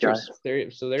Jack Astor's. There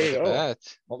you go.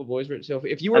 All the boys were. So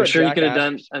if you were, I'm sure you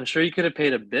could have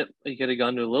paid a bit. You could have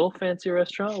gone to a little fancy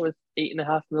restaurant with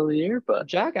 $8.5 million a year, but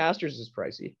Jack Astor's is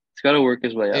pricey. It's got to work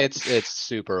his way up. It's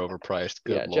super overpriced.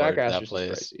 Good Lord, Jack Astor's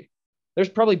is pricey. There's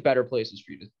probably better places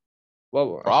for you to.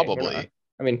 Well, probably.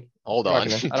 I mean, hold on. I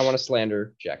don't want to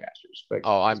slander Jack Astor's, but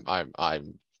I'm.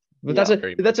 But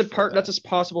that's a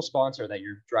possible sponsor that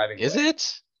you're driving. Is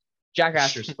it? Jack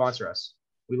Astor's sponsor us.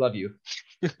 We love you.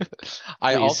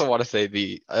 I also want to say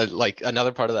the like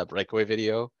another part of that breakaway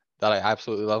video that I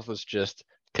absolutely love was just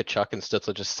Kachuk and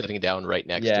Stützle just sitting down right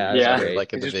next to him. Yeah,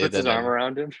 like he just puts his arm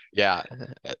around him. Yeah.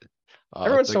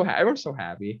 Everyone's so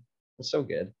happy. It's so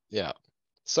good. Yeah.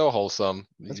 So wholesome.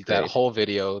 That whole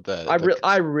video.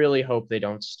 I really hope they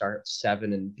don't start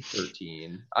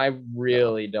 7-13. I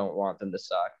really don't want them to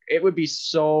suck. It would be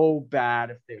so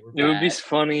bad if they were bad. It would be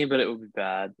funny, but it would be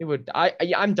bad. It would.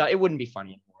 I'm done. It wouldn't be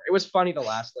funny anymore. It was funny the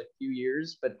last few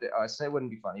years, but it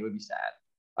wouldn't be funny. It would be sad.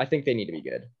 I think they need to be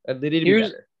good. They need to be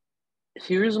better.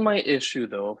 Here's my issue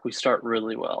though. If we start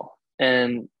really well,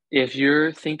 and if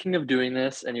you're thinking of doing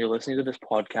this and you're listening to this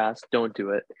podcast, don't do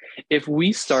it. If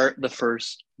we start the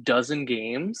first dozen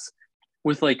games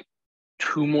with like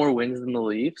 2 more wins than the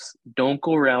Leafs, don't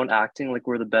go around acting like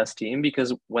we're the best team,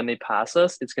 because when they pass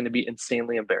us, it's going to be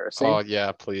insanely embarrassing. Oh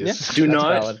yeah, please.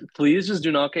 Yeah, please just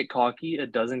do not get cocky a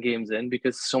dozen games in,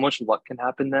 because so much luck can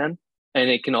happen then, and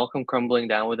it can all come crumbling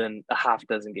down within a half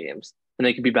dozen games, and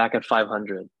they could be back at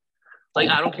 500. Like,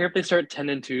 I don't care if they start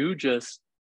 10-2, just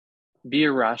be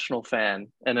a rational fan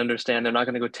and understand they're not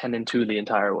going to go 10-2 the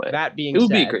entire way. It would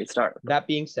be a great start. That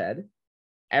being said,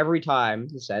 every time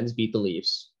the Sens beat the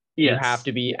Leafs, you have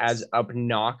to be as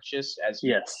obnoxious as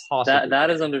possible. That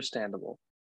is understandable.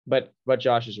 But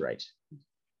Josh is right.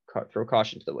 Throw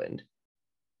caution to the wind.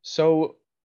 So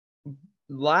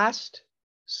last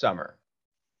summer,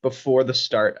 before the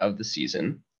start of the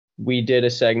season, we did a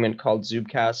segment called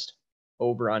Zubcast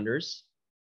Over-Unders,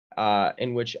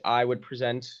 in which I would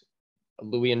present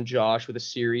Louis and Josh with a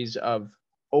series of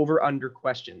over-under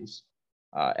questions,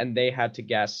 and they had to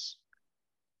guess,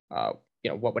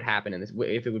 what would happen in this,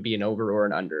 if it would be an over or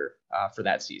an under for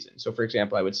that season. So, for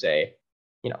example, I would say,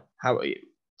 how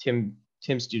Tim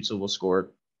Stützle will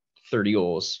score 30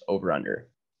 goals over under,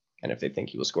 and if they think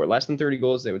he will score less than 30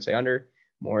 goals, they would say under.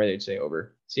 More, they'd say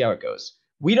over. See how it goes.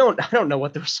 I don't know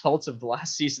what the results of the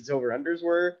last season's over-unders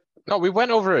were. No, we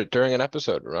went over it during an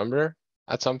episode, remember?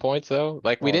 At some point, though.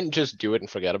 Like, we didn't just do it and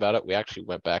forget about it. We actually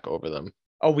went back over them.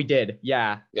 Oh, we did?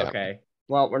 Yeah. Okay.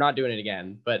 Well, we're not doing it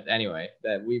again. But anyway,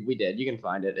 we did. You can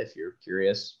find it if you're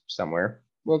curious somewhere.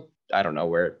 Well, I don't know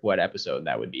what episode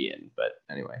that would be in. But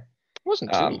anyway. It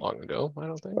wasn't too long ago, I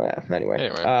don't think. Yeah,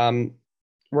 anyway.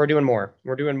 We're doing more.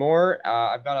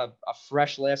 I've got a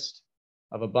fresh list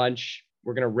of a bunch.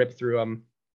 We're going to rip through them.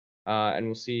 And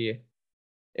we'll see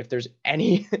if there's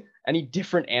any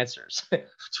different answers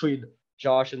between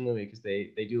Josh and Louis, because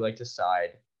they do like to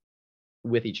side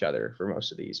with each other for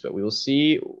most of these, but we will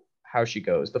see how she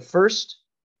goes. The first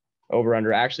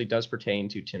over-under actually does pertain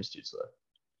to Tim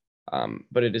Stützle,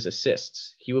 but it is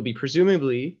assists. He will be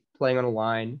presumably playing on a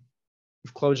line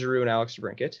with Claude Giroux and Alex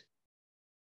DeBrincat.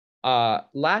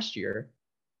 Last year,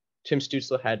 Tim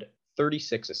Stützle had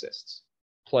 36 assists,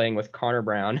 playing with Connor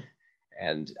Brown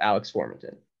and Alex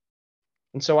Formenton.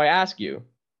 And so I ask you,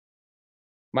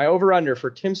 my over-under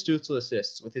for Tim Stützle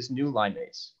assists with his new line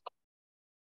mates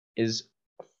is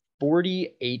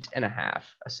 48.5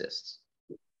 assists.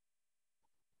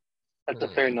 That's a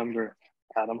fair number,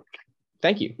 Adam.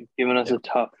 Thank you. You've given us a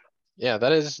tough. Yeah,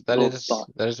 that is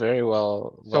very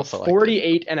well. So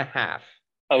 48.5.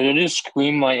 I was gonna just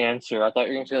scream my answer. I thought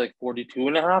you were gonna say like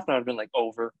 42.5, and I've been like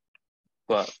over,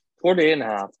 but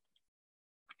 48.5.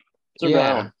 It's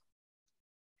around.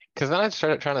 Because then I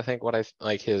started trying to think what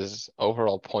his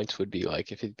overall points would be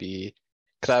like if it'd be.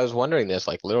 Because I was wondering this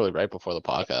like literally right before the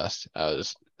podcast. I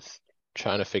was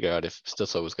trying to figure out if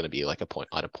Stützle was going to be like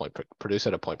produce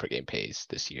at a point per game pace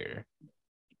this year.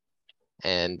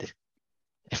 And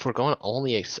if we're going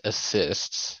only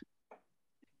assists,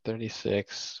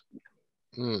 36.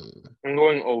 I'm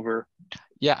going over.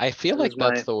 Yeah, I feel like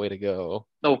that's the way to go.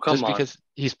 Oh, come on. Because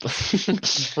he's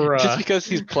just because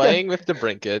he's playing with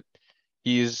DeBrincat,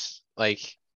 he's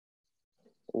like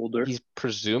older. He's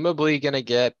presumably gonna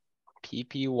get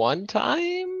PP1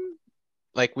 time.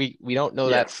 Like we don't know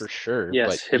that for sure.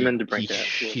 Yes, but him and DeBrincat.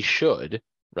 He should,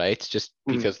 right? Just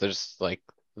because there's like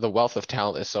the wealth of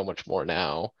talent is so much more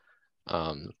now.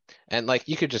 And like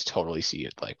you could just totally see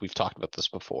it. Like we've talked about this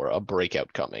before, a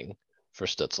breakout coming for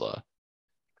Stützle.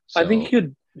 So, I think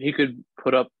he could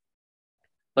put up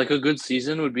like a good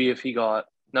season would be if he got,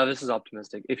 now this is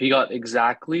optimistic, if he got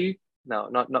exactly, no,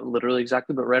 not literally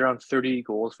exactly, but right around 30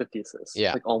 goals, 50 assists.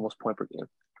 Yeah. Like almost point per game.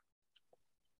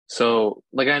 So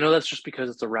like I know that's just because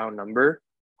it's a round number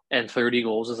and 30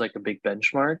 goals is like a big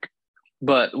benchmark.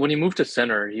 But when he moved to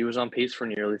center, he was on pace for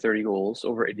nearly 30 goals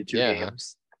over 82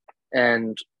 games.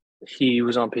 And he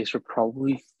was on pace for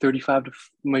probably 35 to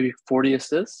maybe 40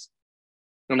 assists.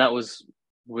 And that was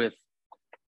with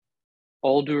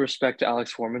all due respect to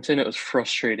Alex Formenton, it was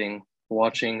frustrating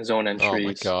watching zone entries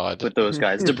with those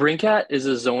guys. DeBrincat is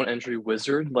a zone entry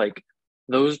wizard. Like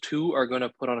those two are going to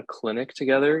put on a clinic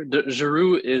together.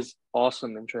 Giroux is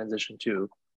awesome in transition too.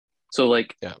 So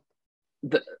like,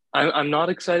 I'm not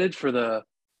excited for the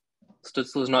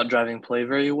Stützle's not driving play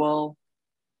very well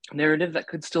narrative that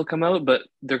could still come out, but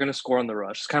they're going to score on the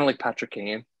rush. It's kind of like Patrick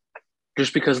Kane.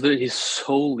 Just because he's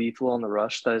so lethal on the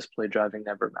rush that his play driving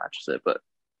never matches it. But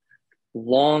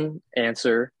long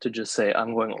answer to just say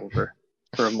I'm going over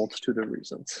for a multitude of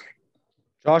reasons.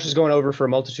 Josh is going over for a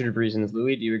multitude of reasons.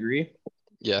 Louis, do you agree?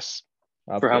 Yes.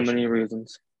 For how many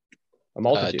reasons? A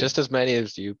multitude. Just as many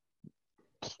as you,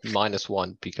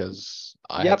 -1 because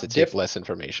I have to take less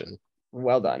information.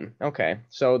 Well done. Okay.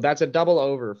 So that's a double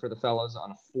over for the fellas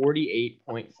on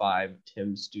 48.5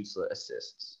 Tim Stützle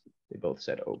assists. They both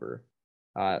said over.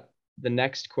 The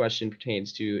next question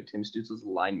pertains to Tim Stützle's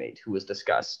line mate, who was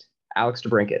discussed, Alex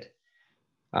DeBrincat.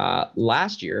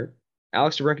 Last year,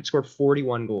 Alex DeBrincat scored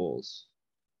 41 goals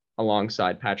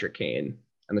alongside Patrick Kane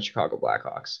and the Chicago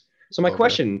Blackhawks. So my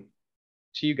question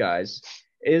to you guys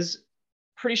is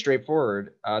pretty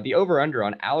straightforward. The over-under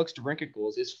on Alex DeBrincat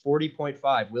goals is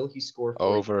 40.5. Will he score 40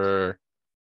 Over.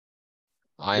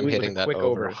 I'm Louis with hitting a that quick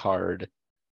over over. hard.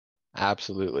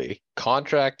 Absolutely.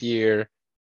 Contract year.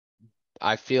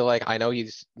 I feel like I know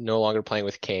he's no longer playing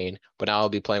with Kane, but now I'll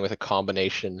be playing with a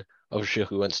combination of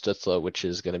Giroux and Stützle, which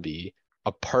is going to be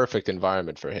a perfect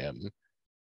environment for him.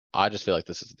 I just feel like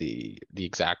this is the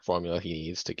exact formula he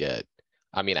needs to get.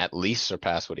 I mean, at least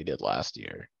surpass what he did last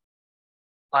year.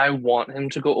 I want him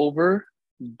to go over,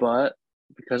 but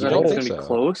because You I don't think it's think going to be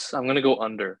so? close, I'm going to go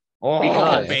under. Oh,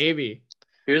 Because- baby.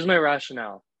 Here's my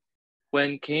rationale.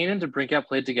 When Kane and DeBrincat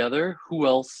played together, who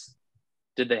else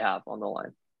did they have on the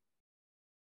line?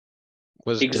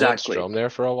 Was Exactly. Dylan Strome there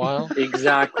for a while?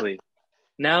 Exactly.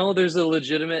 Now there's a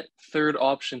legitimate third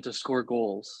option to score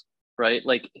goals, right?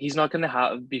 Like he's not going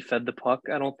to be fed the puck,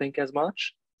 I don't think, as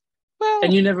much. Well,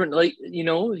 And you never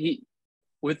he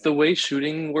with the way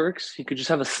shooting works, he could just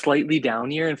have a slightly down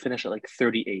year and finish at like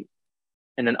 38.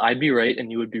 And then I'd be right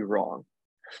and you would be wrong.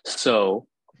 So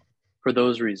for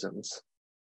those reasons,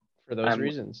 I'm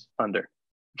under.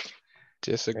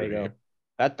 disagree. There you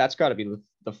go. That's got to be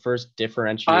the first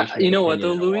differentiation. You know what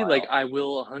though, opinion in a Louis? while. Like I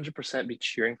will 100% be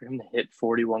cheering for him to hit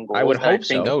 41 goals. I would And I hope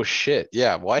so. think- No shit.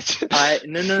 Yeah, what?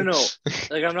 No.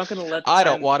 Like I'm not gonna let. I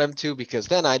don't want him to because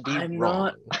then I'd be I'm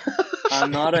wrong.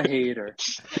 I'm not a hater.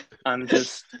 I'm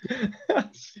just.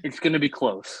 It's gonna be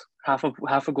close. Half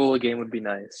a goal a game would be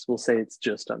nice. We'll say it's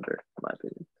just under, in my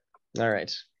opinion. All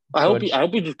right. I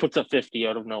hope he just puts up 50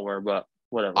 out of nowhere, but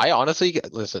whatever. I honestly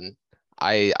listen.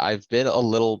 I've been a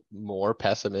little more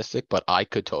pessimistic, but I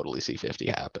could totally see 50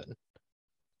 happen.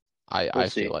 I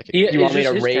see. feel like it. He- You want me It's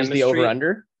to just his raise the chemistry-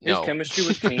 over-under? His No. chemistry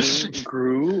with Kane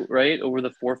grew right over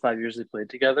the 4 or 5 years they played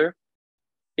together.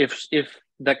 If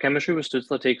that chemistry with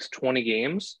Stützle takes 20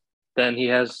 games, then he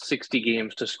has 60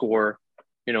 games to score,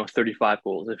 35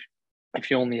 goals. If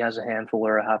he only has a handful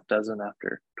or a half dozen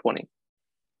after 20.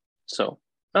 So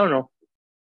I don't know.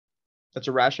 That's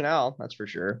a rationale, that's for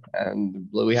sure. And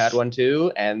Louis had one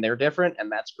too, and they're different, and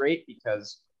that's great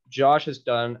because Josh has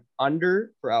done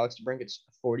under for Alex DeBrincat's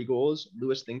 40 goals.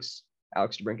 Louis thinks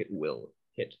Alex DeBrincat will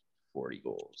hit 40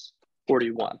 goals.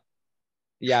 41.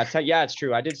 Yeah, it's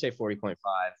true. I did say 40.5.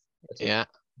 Yeah.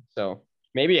 So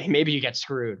maybe you get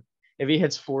screwed. If he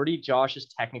hits 40, Josh is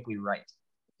technically right.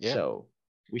 Yeah. So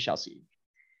we shall see.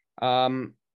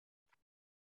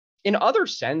 In other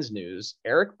Sens news,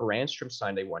 Eric Brandstrom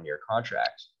signed a 1-year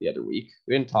contract the other week.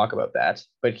 We didn't talk about that,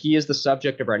 but he is the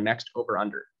subject of our next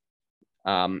over-under.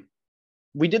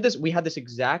 We had this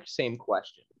exact same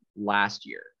question last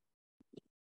year.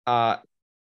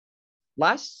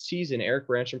 Last season, Eric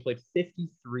Brandstrom played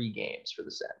 53 games for the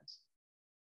Sens.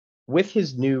 With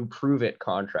his new Prove It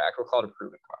contract, we'll call it a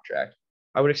Prove It contract,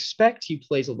 I would expect he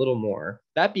plays a little more.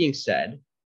 That being said,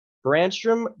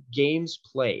 Brandstrom games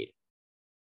played.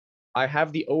 I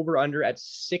have the over-under at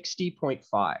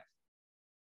 60.5.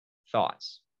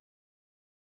 Thoughts?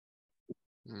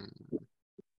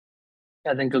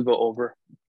 I think he'll go over.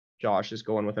 Josh is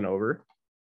going with an over.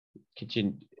 Could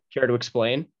you care to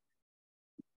explain?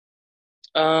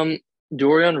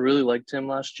 Dorian really liked him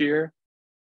last year.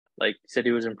 Like, he said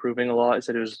he was improving a lot. He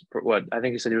said he was,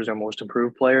 I said he was our most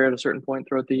improved player at a certain point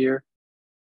throughout the year.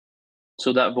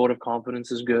 So that vote of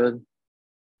confidence is good.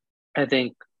 I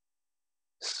think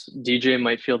DJ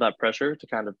might feel that pressure to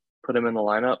kind of put him in the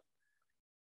lineup.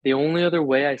 The only other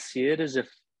way I see it is if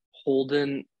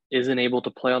Holden isn't able to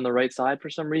play on the right side for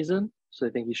some reason. So I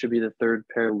think he should be the third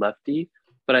pair lefty.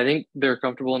 But I think they're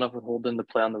comfortable enough with Holden to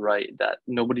play on the right that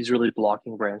nobody's really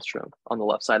blocking Brandstrom on the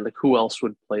left side. Like, who else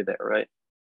would play there, right?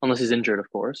 Unless he's injured, of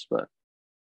course. But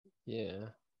Yeah.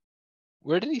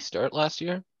 Where did he start last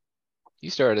year? He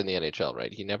started in the NHL,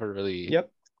 right? He never really.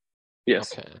 Yep.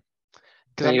 yes. Okay.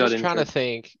 Because And I'm he got just trying to injured.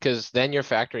 think, because then you're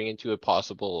factoring into a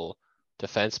possible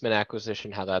defenseman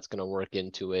acquisition, how that's going to work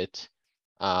into it.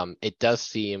 It does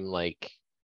seem like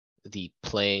the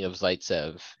playing of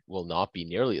Zaitsev will not be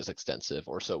nearly as extensive,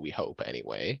 or so we hope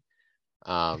anyway.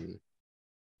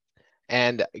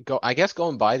 And I guess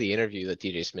going by the interview that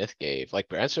DJ Smith gave, like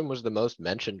Brandstrom was the most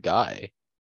mentioned guy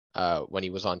when he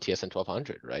was on TSN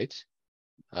 1200, right?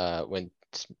 When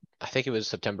I think it was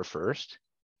September 1st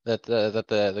that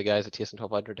the guys at TSN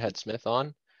 1200 had Smith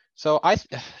on. So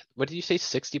what did you say,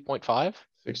 60.5?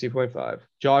 60.5.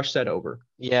 Josh said over.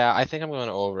 Yeah, I think I'm going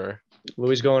over.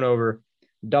 Louis going over.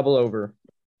 Double over.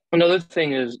 Another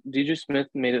thing is DJ Smith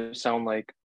made it sound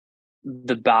like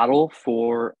the battle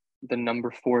for the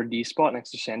number 4D spot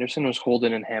next to Sanderson was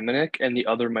Holden and Hamonic, and the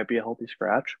other might be a healthy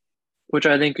scratch, which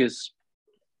I think is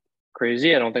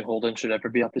crazy. I don't think Holden should ever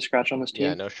be healthy scratch on this team.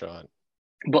 Yeah, no shot.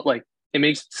 But like it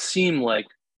makes it seem like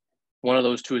one of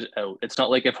those two is out. It's not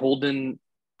like if Holden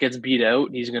gets beat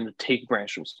out, he's going to take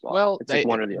Brandstrom's spot. Well, it's like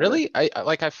one or the really,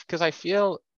 other. because I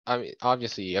feel, I mean,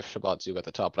 obviously you have Shabbat at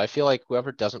the top, but I feel like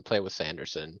whoever doesn't play with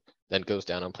Sanderson then goes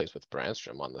down and plays with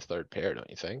Brandstrom on the third pair, don't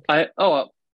you think?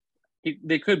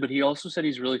 They could, but he also said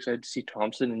he's really excited to see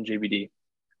Thompson and JBD.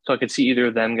 So I could see either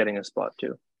of them getting a spot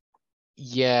too.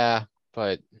 Yeah,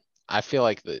 but I feel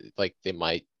like they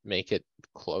might make it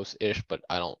close-ish, but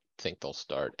I don't think they'll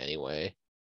start anyway.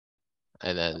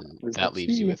 And then that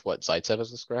leaves you with what, Zaitsev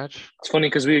as a scratch? It's funny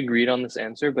because we agreed on this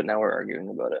answer, but now we're arguing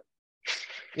about it.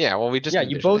 Yeah, well, we just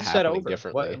you both said over.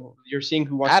 Differently. You're seeing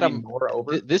who wants Adam, to be more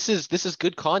over. This is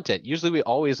good content. Usually we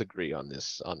always agree on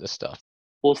this stuff.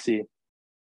 We'll see.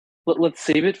 Let's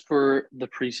save it for the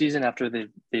preseason after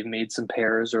they've made some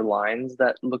pairs or lines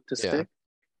that look to stick.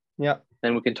 Yeah.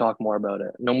 Then we can talk more about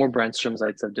it. No more Brandstrom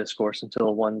Zaitsev discourse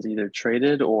until one's either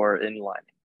traded or in lining.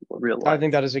 I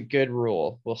think that is a good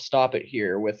rule. We'll stop it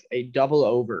here with a double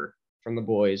over from the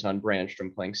boys on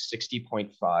Brandstrom playing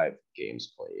 60.5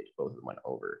 games played. Both of them went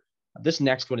over. This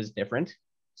next one is different.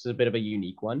 This is a bit of a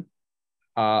unique one.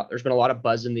 There's been a lot of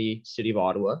buzz in the city of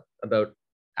Ottawa about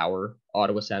our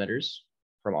Ottawa Senators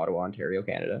from Ottawa, Ontario,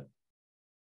 Canada.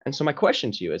 And so my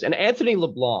question to you is, and Anthony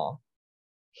LeBlanc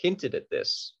hinted at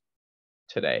this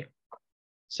today,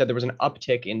 said there was an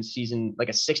uptick in season, like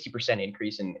a 60%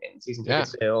 increase in season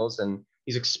ticket sales, and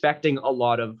he's expecting a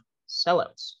lot of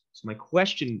sellouts. So my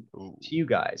question to you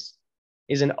guys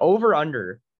is an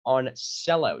over-under on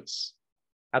sellouts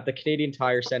at the Canadian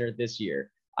Tire Center this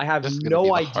year. I have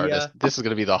no idea. This is going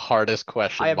to be the hardest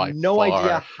question. I have no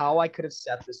idea how I could have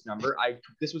set this number.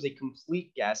 This was a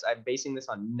complete guess. I'm basing this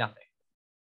on nothing.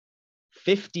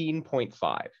 15.5.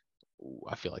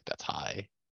 I feel like that's high.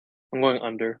 I'm going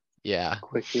under. Yeah.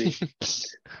 Quickly.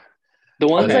 The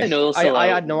ones I know, I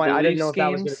had no idea. I didn't know if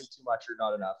that was going to be too much or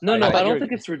not enough. No, I don't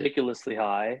think it's ridiculously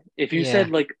high. If you said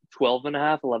like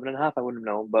 12.5, 11.5, I wouldn't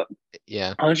know. But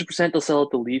 100% they'll sell at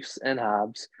the Leafs and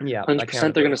Habs. Yeah,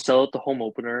 100% they're going to sell at the home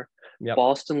opener. Yep.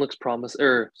 Boston looks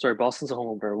promising. Boston's a home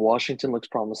opener. Washington looks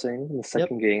promising in the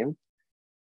second game.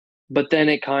 But then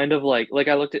it kind of like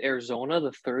I looked at Arizona,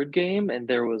 the third game, and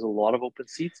there was a lot of open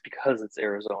seats because it's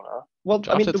Arizona. Well,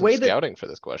 Josh, I mean, the way that scouting for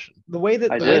this question, the way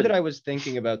that I was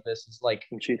thinking about this is like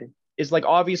I'm cheating. Is like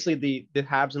obviously the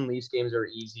Habs and Leafs games are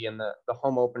easy and the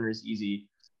home opener is easy,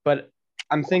 but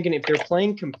I'm thinking if they're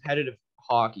playing competitive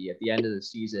hockey at the end of the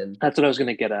season, that's what I was going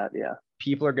to get at. Yeah,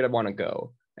 people are going to want to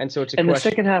go, and so it's the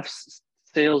second half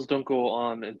sales don't go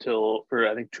on until for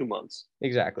I think 2 months.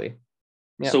 Exactly.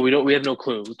 Yeah. So we have no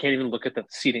clue. We can't even look at the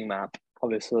seating map,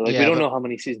 obviously. We don't know how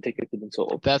many season tickets have been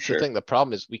sold. That's the thing. The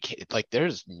problem is we can't,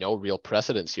 there's no real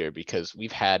precedence here because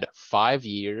we've had 5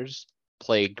 years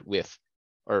plagued with,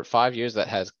 or 5 years that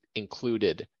has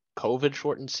included COVID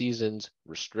shortened seasons,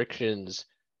 restrictions,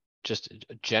 just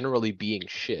generally being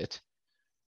shit,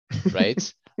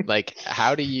 right?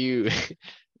 How do you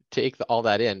take all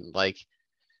that in?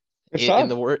 In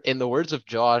the words of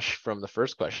Josh from the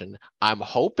first question, I'm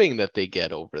hoping that they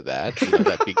get over that.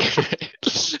 That'd be great.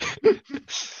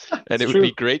 And it would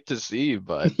be great to see,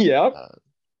 but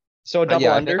so double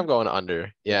under. I think I'm going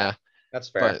under. Yeah,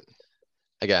 that's fair. But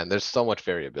again, there's so much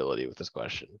variability with this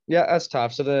question. Yeah, that's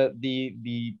tough. So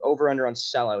the over under on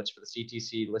sellouts for the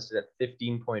CTC listed at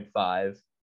 15.5,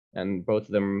 and both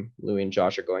of them, Louis and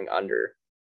Josh, are going under.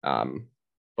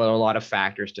 But a lot of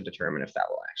factors to determine if that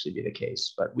will actually be the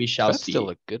case. But we shall see. That's still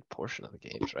a good portion of the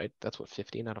games, right? That's what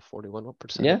 15 out of 41. What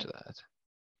percentage of that?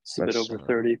 It's a bit over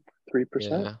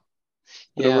 33%.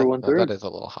 Yeah, over 1/3. That is a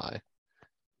little high.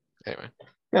 Anyway.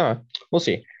 Yeah, we'll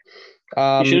see.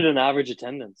 You should have an average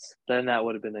attendance. Then that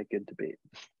would have been a good debate.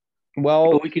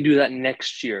 Well, but we can do that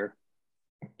next year.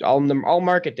 I'll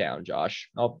mark it down, Josh.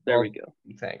 There we go.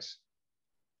 Thanks.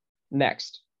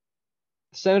 Next,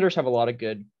 the Senators have a lot of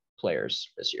good players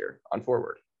this year on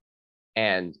forward,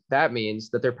 and that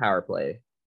means that their power play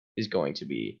is going to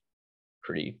be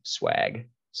pretty swag.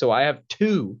 So I have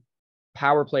 2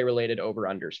 power play related over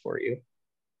unders for you.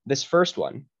 This first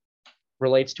one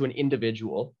relates to an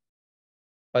individual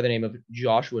by the name of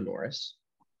Joshua Norris,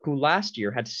 who last year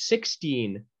had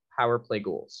 16 power play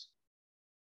goals.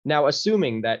 Now,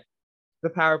 assuming that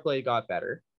the power play got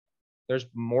better, there's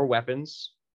more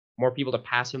weapons, more people to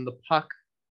pass him the puck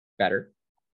better,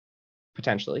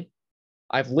 potentially.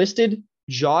 I've listed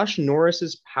Josh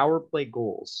Norris's power play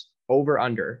goals over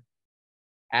under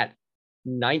at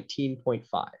 19.5.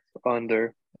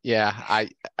 Under. Yeah,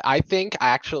 I think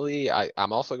actually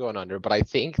I'm also going under, but I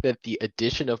think that the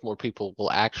addition of more people will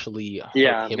actually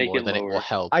hurt him more than it will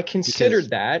help. I considered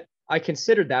that,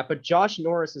 but Josh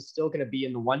Norris is still going to be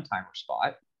in the one-timer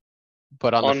spot.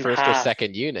 but on the On first or half.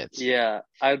 second units. Yeah,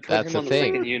 I would put That's him the on the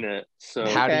thing. second unit. So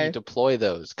How do Okay. you deploy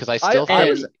those? Because I still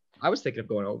I was thinking of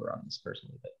going over on this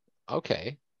personally, but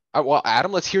okay. Well,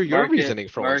 Adam, let's hear your reasoning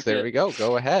for once. There we go.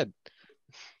 Go ahead.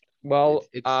 well,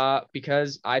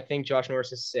 because I think Josh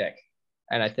Norris is sick,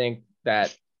 and I think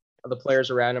that the players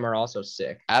around him are also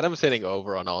sick. Adam's hitting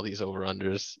over on all these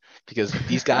over-unders because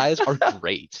these guys are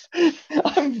great.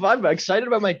 I'm excited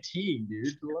about my team,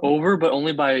 dude. over, but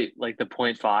only by like the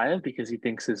 0.5 because he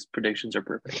thinks his predictions are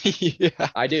perfect. Yeah.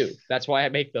 I do. That's why I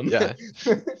make them. Yeah.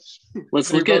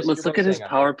 Let's look at his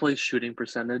power play shooting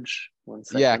percentage. 1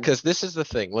 second. Yeah, because this is the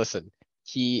thing. Listen,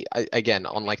 again,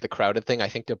 on like the crowded thing, I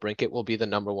think DeBrincat will be the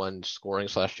number one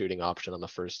scoring/shooting option on the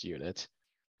first unit.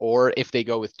 Or if they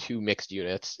go with 2 mixed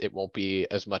units, it won't be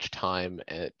as much time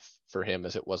for him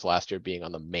as it was last year being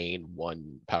on the main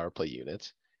 1 power play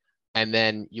unit. And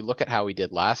then you look at how he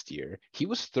did last year. He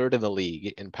was 3rd in the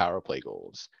league in power play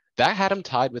goals. That had him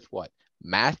tied with what?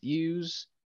 Matthews,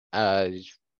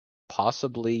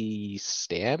 possibly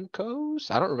Stamkos?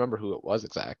 I don't remember who it was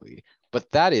exactly, but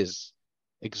that is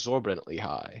exorbitantly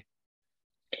high.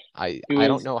 I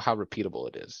don't know how repeatable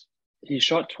it is. He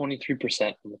shot 23%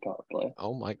 from the power play.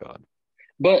 Oh my God.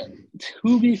 But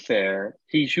to be fair,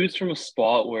 he shoots from a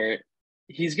spot where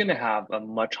he's going to have a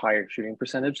much higher shooting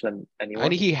percentage than anyone.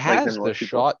 And he has the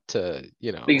shot to,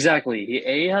 Exactly. He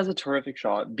A, has a terrific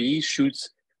shot. B, shoots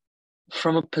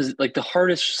from a like the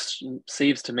hardest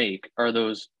saves to make are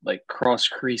those like cross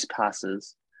crease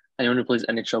passes. Anyone who plays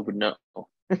NHL would know.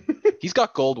 He's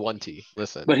got gold 1T.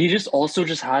 Listen. But he just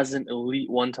has an elite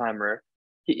one-timer.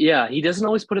 He doesn't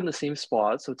always put it in the same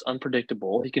spot, so it's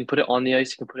unpredictable. He can put it on the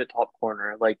ice. He can put it top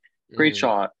corner. Like, great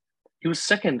shot. He was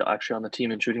second, actually, on the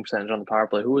team in shooting percentage on the power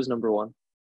play. Who was number 1?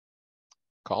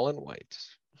 Colin White.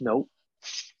 Nope.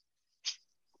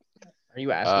 Are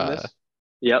you asking this?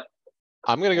 Yep.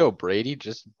 I'm going to go Brady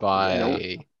just by... Nope.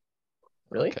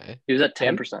 Really? Okay. He was at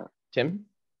 10%. Tim?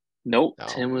 Nope. No,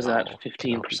 Tim was at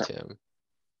 15%. Tim.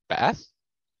 Bath?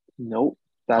 Nope.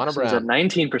 That's at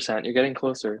 19%. You're getting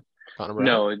closer. Connor Brown?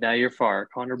 No, now you're far.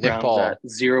 Connor Brown was at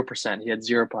 0%. He had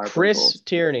 0 power play Chris goals.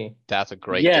 Tierney. That's a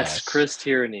great Yes, guess. Chris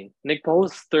Tierney. Nick Paul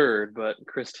was 3rd, but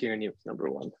Chris Tierney was number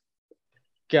 1.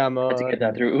 Come on. I had to get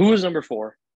that through. Who was number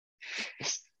 4?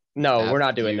 No, we're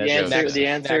not doing this. The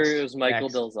answer was Michael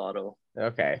next. Del Zotto.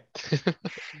 Okay.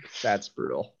 That's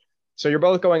brutal. So you're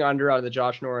both going under on the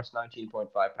Josh Norris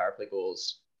 19.5 power play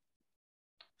goals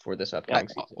for this upcoming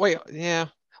season. Wait, yeah.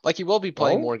 Like he will be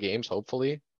playing more games,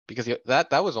 hopefully, because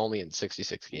that was only in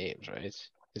 66 games, right? It's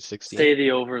 16. Stay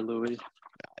the over, Louis.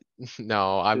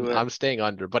 No, I'm staying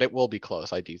under, but it will be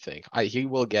close. I do think he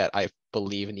will get, I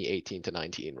believe, in the 18 to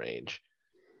 19 range,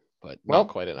 but not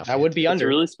quite enough. That would be under. It's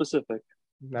really specific.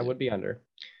 That would be under.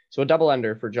 So a double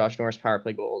under for Josh Norris power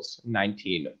play goals,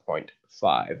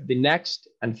 19.5. The next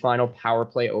and final power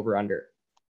play over under.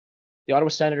 The Ottawa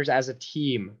Senators as a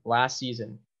team last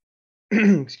season,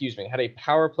 excuse me, had a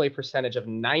power play percentage of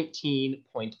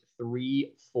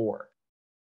 19.34.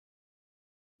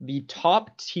 The top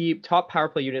power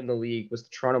play unit in the league was the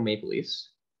Toronto Maple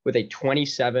Leafs with a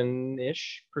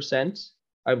 27-ish%,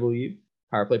 I believe,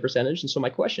 power play percentage. And so my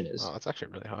question is, that's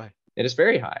actually really high. It is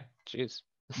very high. Jeez.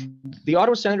 The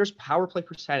Ottawa Senators power play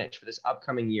percentage for this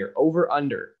upcoming year, over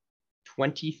under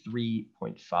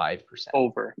 23.5%.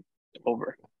 Over.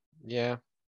 Yeah.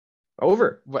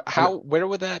 Over. Where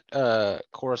would that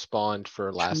correspond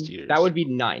for last year? That would be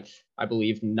 9th, I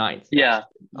believe. 9th. Yeah.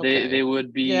 Okay. They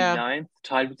would be 9th,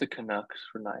 tied with the Canucks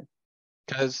for 9th.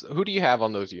 Because who do you have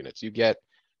on those units? You get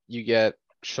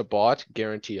Shabbat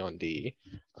guarantee on D,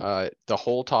 the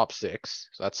whole top 6,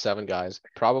 so that's 7 guys.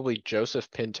 Probably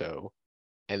Joseph Pinto,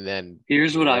 and then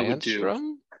here's what I would do,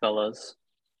 Landstrom? fellas.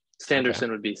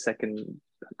 Sanderson would be second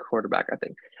quarterback, I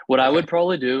think. What I would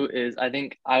probably do is I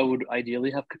think I would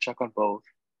ideally have Kachuk on both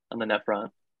on the net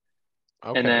front,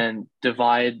 and then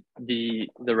divide the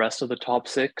rest of the top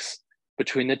 6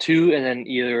 between the 2, and then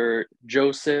either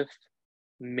Joseph,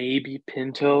 maybe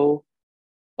Pinto.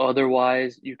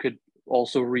 Otherwise, you could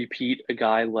also repeat a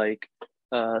guy like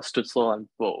Stützle on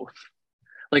both.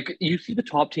 Like, you see the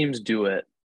top teams do it.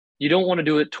 You don't want to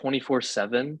do it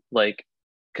 24/7, like,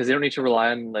 because they don't need to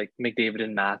rely on like McDavid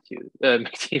and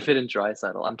McDavid and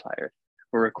Draisaitl. I'm tired.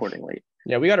 We're recording late.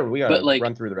 Yeah, we gotta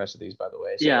run through the rest of these, by the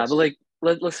way. So but like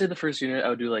let's say the first unit I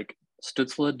would do like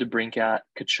Stützle, DeBrincat,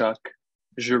 Kachuk,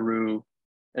 Giroux,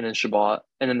 and then Shabbat.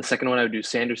 And then the second one I would do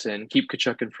Sanderson, keep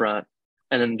Kachuk in front,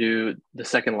 and then do the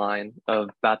second line of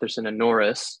Batherson and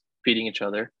Norris feeding each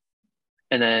other.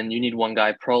 And then you need one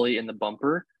guy probably in the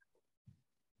bumper.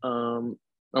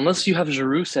 Unless you have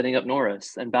Giroux setting up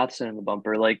Norris and Batherson in the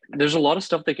bumper. Like, there's a lot of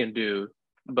stuff they can do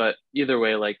But either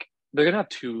way, like they're gonna have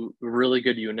two really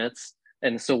good units,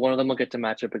 and so one of them will get to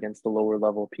match up against the lower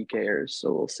level PKers.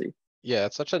 So we'll see. Yeah,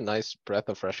 it's such a nice breath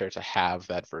of fresh air to have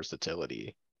that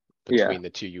versatility Yeah. between the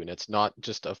two units, not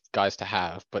just of guys to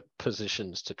have, but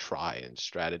positions to try and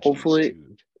strategies Hopefully,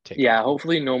 to take yeah, on.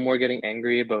 hopefully no more getting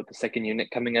angry about the second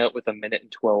unit coming out with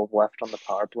 1:12 left on the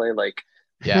power play. Like,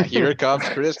 Yeah, here comes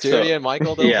Chris So, Tierney and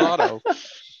Michael Del yeah. Zotto.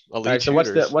 All right, so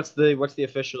what's the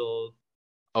official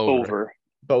over.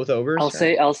 both overs?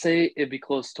 I'll say it'd be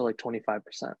close to like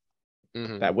 25%.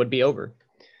 That would be over.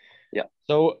 Yeah.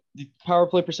 So the power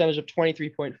play percentage of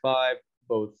 23.5,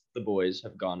 both the boys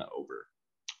have gone over.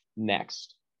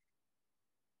 Next.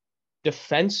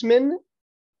 Defensemen.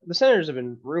 The Senators have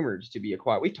been rumored to be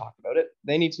acquired. We talked about it.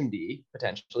 They need some D,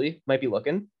 potentially. Might be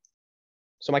looking.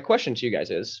 So my question to you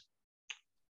guys is,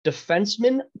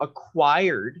 defensemen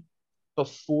acquired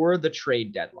before the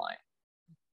trade deadline.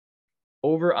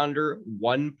 Over under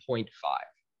 1.5.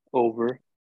 Over.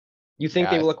 You think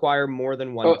they will acquire more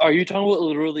than one? Are you talking about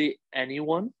literally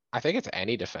anyone? I think it's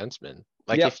any defenseman.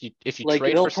 Like if you Like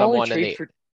trade they'll for probably someone trade for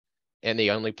and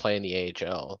they only play in the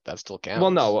AHL, that still counts.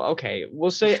 Well, no, okay. We'll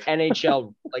say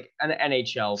NHL, like an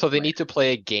NHL. So they need to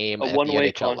play a game a at the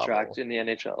one-way NHL contract level. in the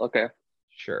NHL. Okay.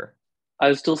 Sure. I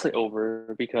would still say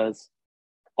over because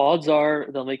odds are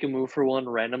they'll make a move for one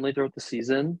randomly throughout the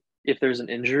season if there's an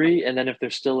injury, and then if they're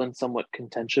still in somewhat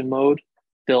contention mode,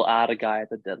 they'll add a guy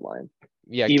at the deadline.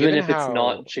 Yeah, even if it's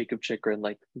not Jacob Chikrin,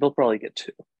 like they'll probably get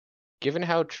two. Given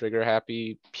how trigger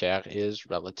happy Pierre is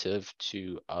relative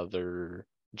to other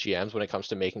GMs when it comes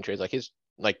to making trades, like his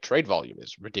trade volume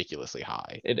is ridiculously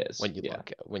high. It is when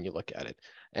you look at it,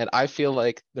 and I feel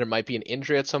like there might be an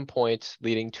injury at some point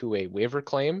leading to a waiver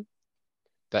claim.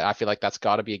 That I feel like that's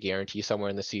got to be a guarantee somewhere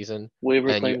in the season.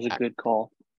 Waiver claim's a good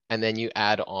call. And then you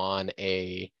add on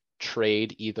a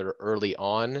trade either early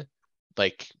on,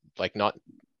 like not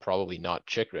probably not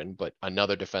Chikrin, but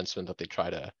another defenseman that they try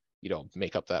to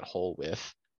make up that hole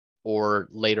with, or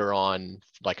later on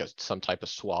like some type of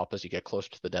swap as you get closer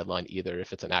to the deadline, either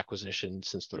if it's an acquisition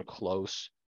since they're close,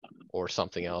 or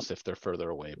something else if they're further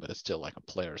away, but it's still like a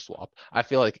player swap. I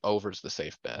feel like over's the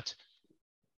safe bet.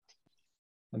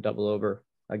 A double over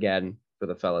again for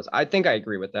the fellas. I think I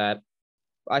agree with that.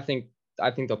 I think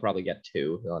they'll probably get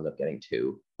two. They'll end up getting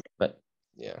two, but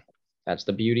yeah, that's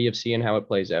the beauty of seeing how it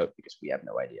plays out because we have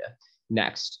no idea.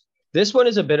 Next, this one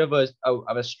is a bit of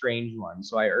a strange one,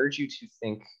 so I urge you to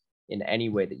think in any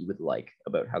way that you would like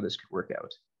about how this could work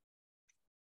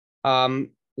out.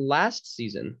 Last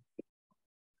season,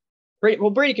 Brady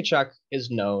Tkachuk is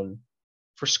known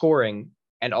for scoring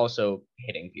and also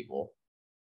hitting people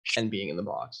and being in the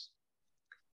box.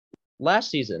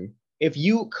 Last season, if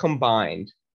you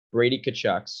combined Brady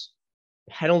Tkachuk's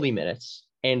penalty minutes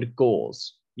and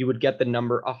goals, you would get the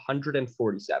number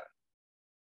 147.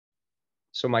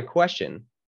 So my question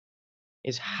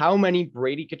is, how many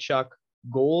Brady Tkachuk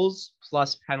goals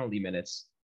plus penalty minutes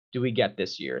do we get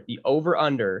this year? The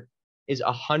over-under is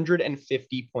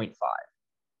 150.5.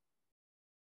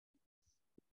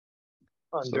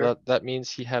 So that means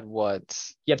he had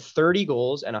what? He had 30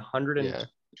 goals and 100 and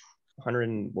 100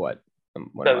 and what?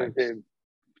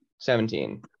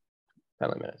 17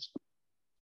 penalty minutes.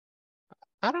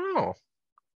 I don't know.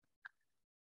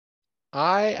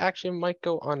 I actually might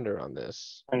go under on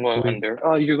this. I'm going under.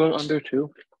 Oh, you're going under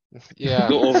too? Yeah.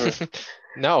 Go over.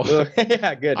 No.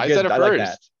 Yeah, good. I said it first. Like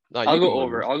that. No, I'll go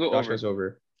over. I'll go Josh over. Goes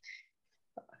over.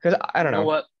 Because I don't know. You know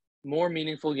what? More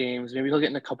meaningful games. Maybe he'll get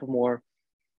in a couple more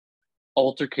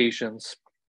altercations.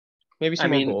 Maybe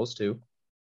some more goals too.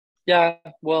 Yeah,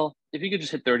 well, if he could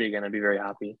just hit 30 again, I'd be very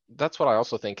happy. That's what I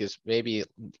also think is maybe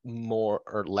more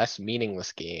or less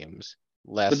meaningless games,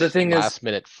 less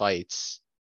minute fights,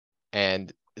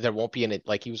 and there won't be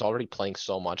like he was already playing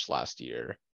so much last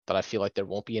year that I feel like there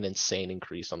won't be an insane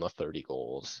increase on the 30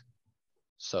 goals.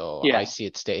 So I see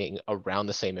it staying around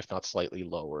the same, if not slightly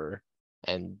lower.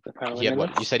 And he had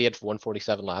what you said he had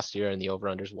 147 last year, and the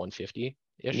over/under is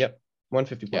 150-ish. Yep,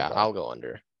 150. Yeah, I'll go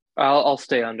under. I'll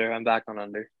stay under. I'm back on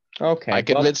under. Okay, I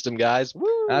convinced him, guys. Woo!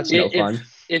 That's no fun.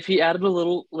 If he added a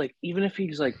little, like even if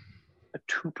he's like a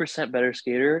 2% better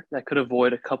skater, that could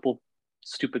avoid a couple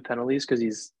stupid penalties because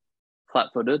he's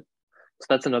flat-footed. So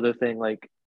that's another thing. Like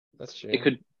that's true. It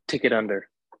could tick it under.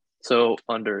 So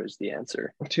under is the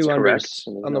answer. 2 unders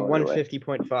on the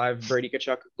 150.5 Brady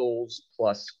Tkachuk goals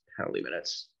plus penalty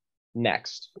minutes.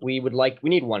 Next, we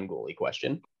need one goalie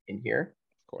question in here.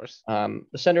 Of course. The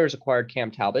Senators acquired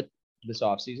Cam Talbot this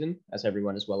offseason, as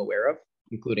everyone is well aware of,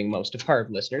 including most of our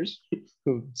listeners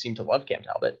who seem to love Cam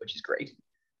Talbot, which is great.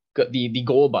 The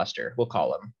goal buster, we'll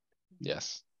call him.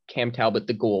 Yes. Cam Talbot,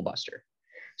 the goal buster.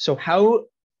 So how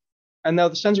And now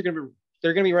the Sens are they're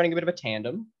going to be running a bit of a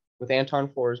tandem with Anton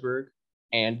Forsberg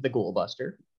and the goal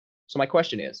buster. So my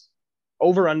question is,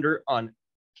 over under on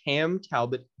Cam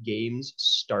Talbot games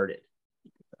started.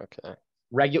 Okay.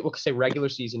 We'll say regular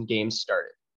season games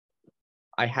started.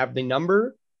 I have the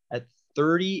number at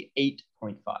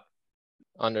 38.5.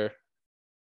 Under.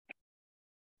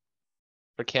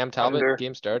 For Cam Talbot, Under.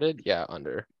 game started? Yeah,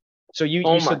 under. So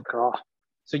my God.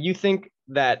 So you think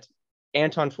that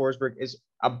Anton Forsberg is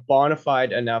a bona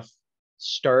fide enough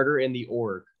starter in the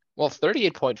org? Well,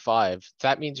 38.5,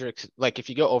 that means you're like, if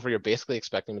you go over, you're basically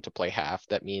expecting him to play half.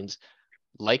 That means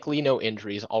likely no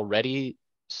injuries. Already,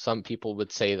 some people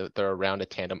would say that they're around a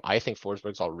tandem. I think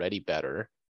Forsberg's already better.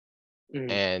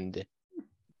 And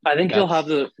I think he'll have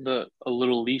a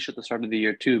little leash at the start of the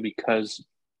year too, because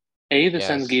A, the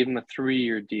Sens gave him a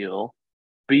 3-year deal.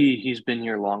 B, he's been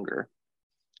here longer.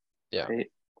 Yeah. Right?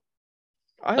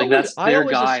 That's their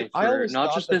guy for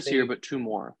not just this year, but 2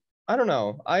 more. I don't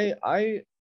know.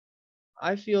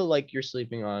 I feel like you're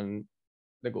sleeping on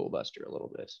the goal buster a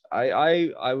little bit.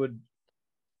 I would.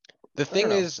 The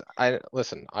thing is, I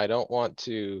don't want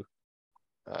to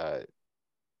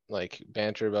like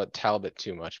banter about Talbot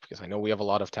too much, because I know we have a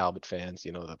lot of Talbot fans.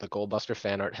 You know that the Goalbuster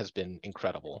fan art has been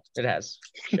incredible. It has.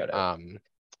 Shut up.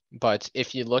 But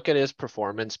if you look at his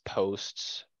performance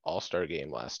post All-Star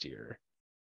game last year,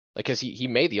 like, cause he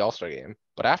made the All-Star game,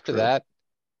 but after that,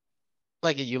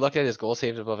 like, you look at his goal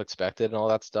saves above expected and all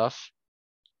that stuff,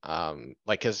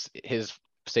 like his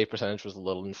save percentage was a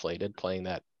little inflated playing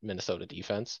that Minnesota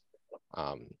defense.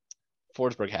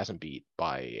 Forsberg hasn't beat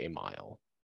by a mile,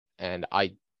 and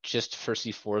I just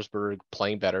foresee Forsberg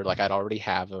playing better. Like, I'd already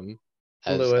have him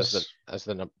as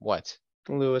the what?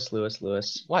 Lewis.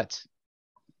 What?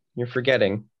 You're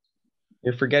forgetting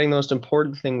the most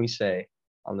important thing we say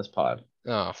on this pod.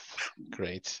 Oh,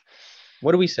 great.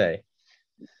 What do we say?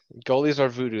 Goalies are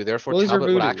voodoo. Therefore,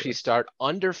 Talbot would actually start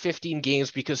under 15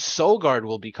 games because Sogard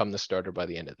will become the starter by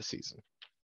the end of the season.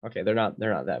 Okay, they're not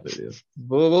that voodoo.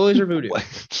 Goalies are voodoo.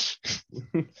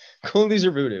 Goalies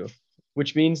are voodoo,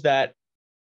 which means that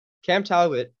Cam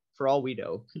Talbot, for all we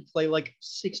know, could play like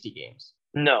 60 games.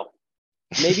 No.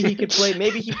 Maybe he could play.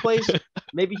 Maybe he plays.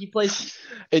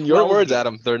 In your words,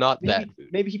 Adam, they're not that.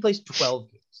 Maybe he plays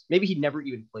 12 games. Maybe he never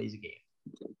even plays a game.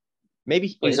 Maybe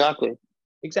he plays.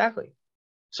 Exactly.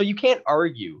 So you can't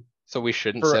argue. So we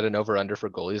shouldn't set an over-under for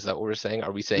goalies. Is that what we're saying?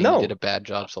 Are we saying no, he did a bad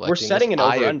job selecting? We're setting an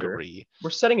over-under. We're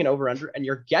setting an over-under, and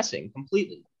you're guessing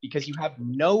completely because you have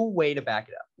no way to back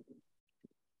it up.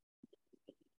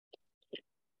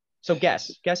 So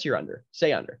guess your under.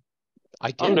 Say under.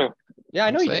 I did. Under. Yeah,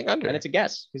 I know you did. Under. And it's a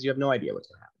guess because you have no idea what's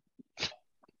going to happen.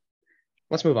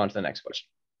 Let's move on to the next question.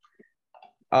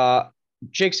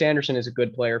 Jake Sanderson is a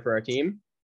good player for our team,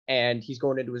 and he's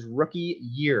going into his rookie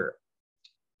year.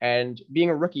 And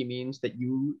being a rookie means that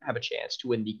you have a chance to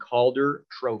win the Calder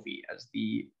Trophy as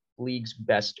the league's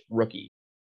best rookie.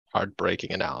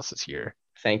 Heartbreaking analysis here.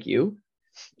 Thank you.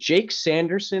 Jake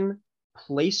Sanderson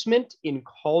placement in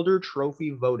Calder Trophy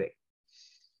voting.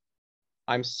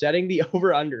 I'm setting the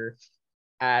over-under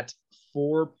at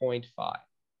 4.5.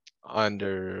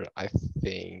 Under, I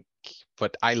think,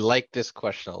 but I like this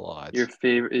question a lot.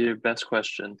 Your best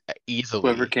question. Easily.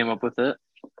 Whoever came up with it.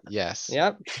 Yes.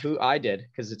 Yep. Who I did,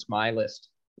 because it's my list.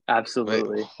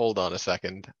 Absolutely. Wait, hold on a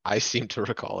second. I seem to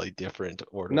recall a different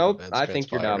order. Nope. I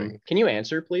think you're dumb. Can you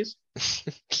answer, please?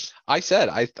 I said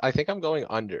I think I'm going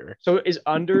under. So is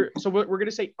under? So we're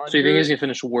gonna say under. So you think he's gonna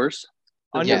finish worse?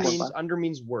 Under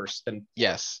means worse than.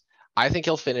 Yes, I think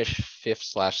he'll finish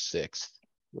 5th/6th.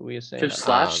 What were you saying?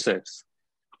 5th/6th.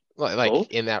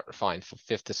 Like in that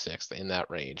 5th to 6th in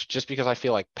that range. Just because I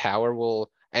feel like power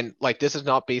will, and like this is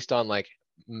not based on like.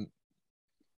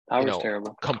 Power's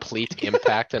terrible. Complete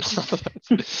impact and all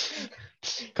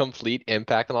that. Complete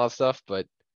impact and all that stuff, but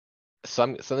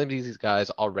some of these guys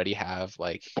already have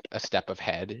like a step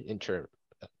ahead in terms.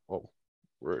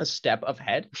 A step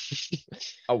ahead?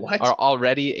 A what? Are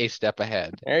already a step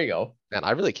ahead. There you go. Man,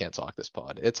 I really can't talk this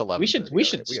pod. It's 11. We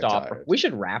should stop. We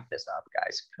should wrap this up,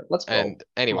 guys. Let's go. And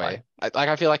anyway,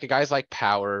 I feel like guys like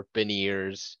Power,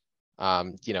 Beniers,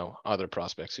 other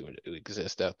prospects who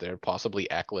exist out there, possibly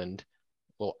Eklund.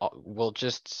 We'll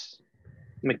just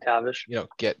McTavish.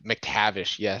 Get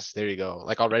McTavish. Yes, there you go.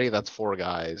 Like already that's 4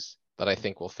 guys that I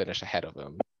think will finish ahead of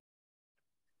him.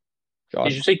 Josh.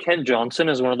 Did you say Kent Johnson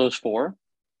is one of those 4?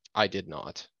 I did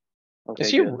not. Okay,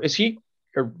 is he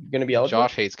going to be eligible?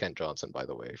 Josh hates Kent Johnson, by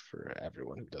the way, for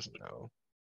everyone who doesn't know.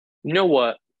 You know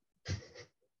what?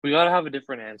 We got to have a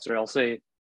different answer. I'll say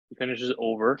he finishes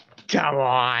over. Come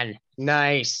on.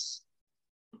 Nice.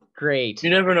 Great.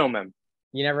 You never know, man.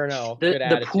 You never know.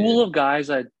 The pool of guys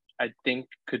I I think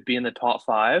could be in the top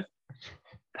 5.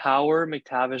 Power,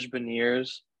 McTavish,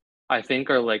 Beniers, I think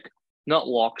are like not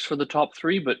locks for the top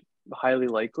 3, but highly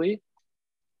likely.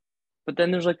 But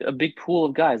then there's like a big pool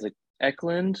of guys like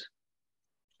Eklund.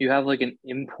 You have like an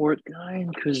import guy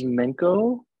in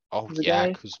Kuzmenko. Oh The yeah,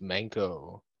 guy?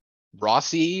 Kuzmenko.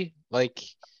 Rossi, like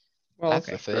that's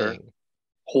the fair. thing.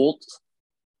 Holtz,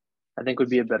 I think would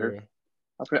be a better.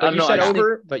 Sure. But you said I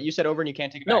over. think, But you said over, and you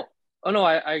can't take it no. back. Oh no,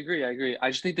 I agree. I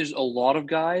just think there's a lot of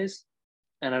guys,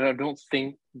 and I don't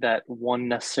think that one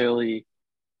necessarily.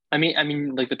 I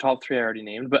mean, like the top 3 I already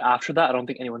named, but after that, I don't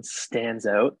think anyone stands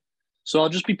out. So I'll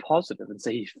just be positive and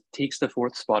say he takes the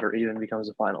 4th spot or even becomes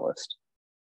a finalist.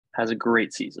 Has a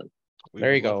great season.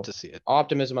 There you go. To see it.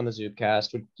 Optimism on the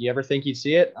Zoopcast. Would you ever think you'd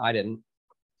see it? I didn't.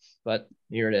 But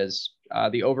here it is.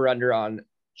 The over-under on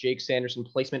Jake Sanderson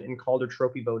placement in Calder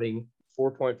Trophy voting,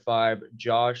 4.5.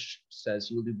 Josh says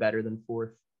he will do better than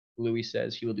 4th. Louis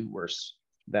says he will do worse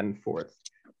than 4th.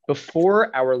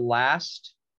 Before our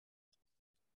last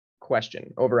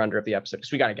question, over-under of the episode,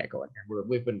 because we got to get going here.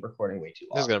 We've been recording way too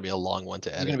long. This is going to be a long one to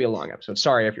edit. It's going to be a long episode.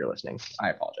 Sorry if you're listening. I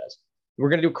apologize. We're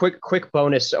going to do a quick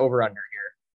bonus over-under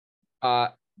here.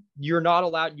 You're not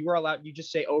allowed. You are allowed. You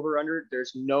just say over/under.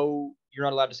 You're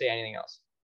not allowed to say anything else.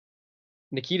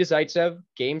 Nikita Zaitsev,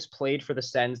 games played for the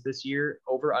Sens this year,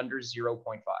 over/under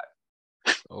 0.5.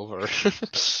 Over.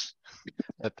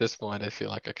 At this point, I feel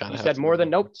like I kind You of said more than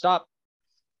nope. Stop.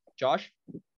 Josh.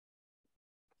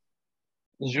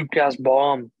 Zoopcast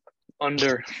bomb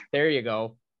under. There you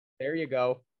go.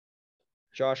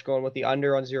 Josh going with the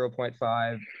under on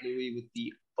 0.5. Louis with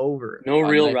the over. No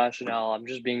real rationale. I'm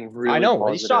just being really. I know.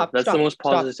 Positive. That's the most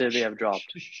positivity I've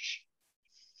dropped.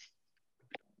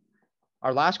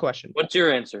 Our last question. What's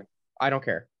your answer? I don't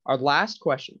care. Our last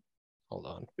question. Hold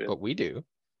on. Good. But we do.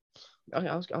 Okay,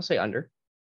 I'll say under.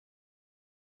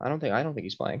 I don't think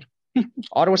he's playing.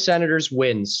 Ottawa Senators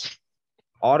wins.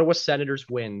 Ottawa Senators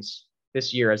wins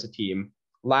this year as a team.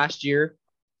 Last year,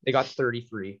 they got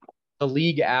 33. The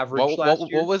league average last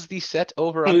year. What was the set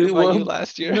over under by you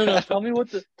last year? No. Tell me what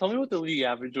the league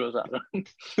average was at.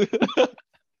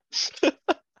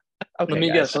 Okay, let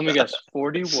me guess.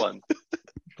 41.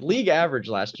 The league average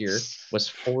last year was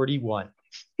 41.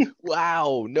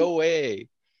 Wow, no way.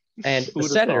 And the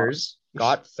Senators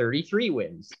got 33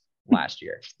 wins last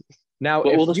year. Now,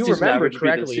 What will if the you season remember average be this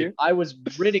correctly, year? I was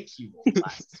ridiculed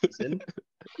last season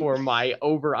for my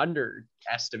over-under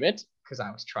estimate because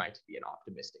I was trying to be an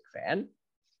optimistic fan.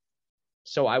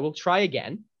 So I will try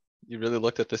again. You really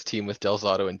looked at this team with Del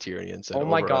Zotto and Tierney and said, oh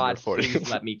my God, 40. please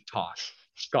let me talk.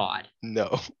 God.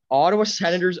 No. Ottawa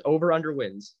Senators over-under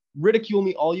wins. Ridicule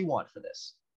me all you want for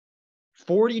this.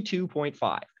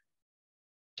 42.5.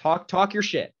 Talk your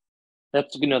shit.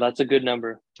 That's a good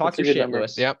number. Talk That's your a good shit, number.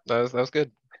 Lewis. Yep, that was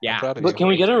good. Yeah. I'm proud of But you. can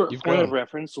we get a You've point of grown.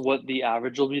 reference what the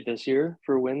average will be this year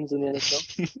for wins in the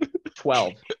NHL?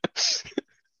 12.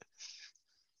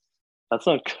 That's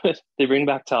not good. They bring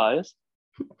back ties.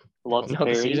 Lots of No,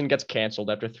 the parity. season gets canceled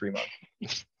after 3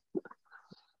 months.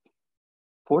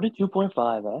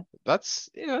 42.5, eh? That's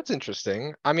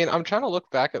interesting. I mean, I'm trying to look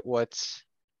back at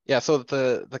so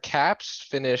the Caps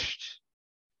finished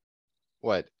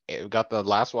it got the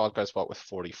last wildcard spot with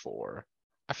 44.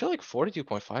 I feel like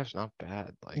 42.5 is not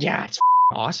bad. Like, Yeah, it's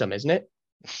awesome, isn't it?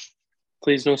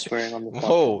 Please no swearing on the podcast.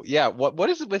 Whoa, yeah. What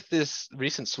is it with this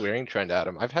recent swearing trend,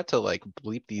 Adam? I've had to like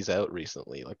bleep these out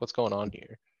recently. Like, what's going on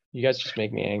here? You guys just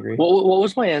make me angry. What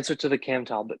was my answer to the Cam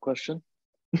Talbot question?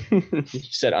 You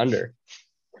said under.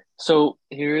 So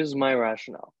here's my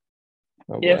rationale.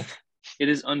 Oh, boy. If it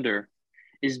is under,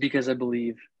 is because I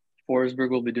believe Forsberg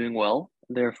will be doing well.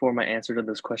 Therefore, my answer to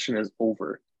this question is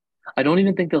over. I don't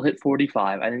even think they'll hit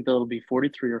 45. I think they'll be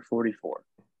 43 or 44.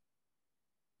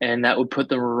 And that would put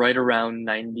them right around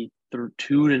 92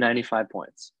 to 95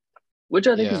 points, which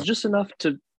I think is just enough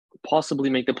to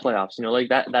possibly make the playoffs. You know, like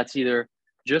that's either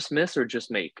just miss or just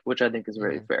make, which I think is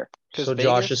very fair. So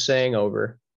Josh is saying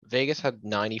over. Vegas had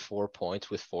 94 points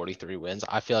with 43 wins.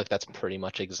 I feel like that's pretty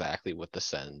much exactly what the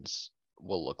Sens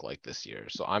will look like this year.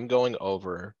 So I'm going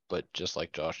over, but just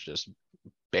like Josh, just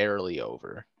barely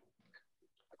over.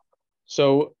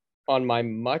 So on my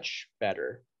much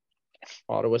better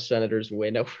Ottawa Senators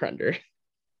win over under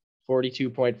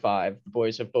 42.5, the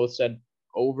boys have both said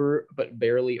over, but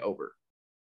barely over.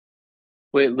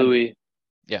 Wait, Louis.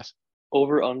 Yes.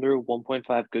 Over under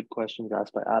 1.5 good questions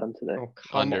asked by Adam today. Oh,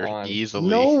 come Under on. easily.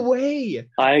 No way.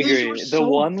 I These agree. were The so-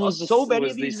 one was so many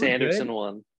was of the these were Sanderson good.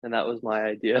 one, and that was my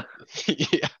idea.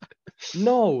 Yeah.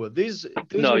 No, these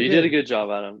No, were you did a good job,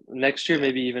 Adam. Next year,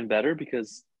 maybe even better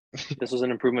because this was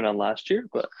an improvement on last year,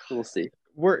 but we'll see.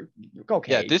 we're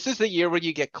okay. Yeah, this is the year where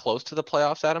you get close to the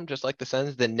playoffs, Adam, just like the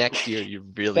Sens. The next year, you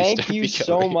really Thank start you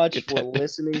so becoming much for contenders.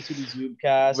 listening to the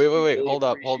Zoomcast. Wait, We really hold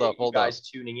up. appreciate you guys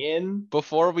tuning in.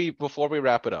 Before we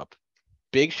wrap it up,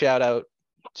 big shout out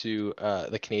to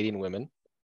the Canadian women.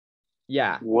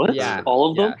 Yeah. What? Yeah.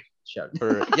 All of them? Shout.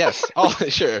 Yes. Oh,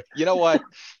 sure. You know what?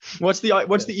 What's the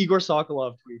Igor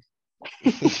Sokolov tweet?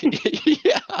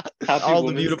 Yeah. Happy All the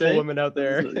Women's beautiful Day? women out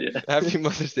there. Yeah. Happy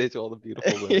Mother's Day to all the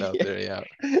beautiful women out there.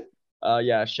 Yeah.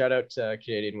 Yeah. Shout out to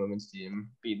Canadian women's team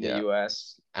beating the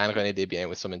US. And René Desbiens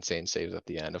with some insane saves at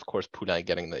the end. Of course, Poulin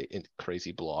getting the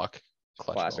crazy block.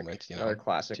 Clutch Classic. moment. Another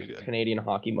classic Canadian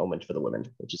hockey moment for the women,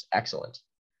 which is excellent.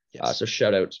 Yes. So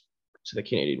shout out to the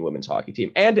Canadian women's hockey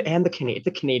team and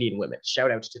the Canadian women. Shout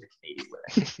out to the Canadian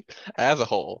women as a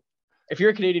whole. If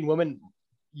you're a Canadian woman,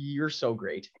 you're so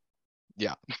great.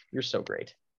 Yeah, you're so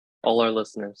great. All our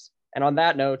listeners. And on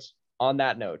that note,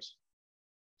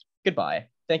 goodbye.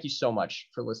 Thank you so much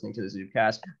for listening to the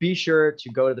Zoomcast. Be sure to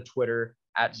go to the Twitter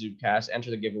at Zoomcast,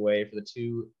 enter the giveaway for the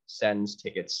 2 Sens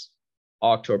tickets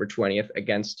October 20th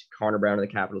against Connor Brown and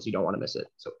the Capitals. You don't want to miss it.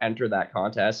 So enter that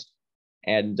contest.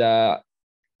 And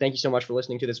thank you so much for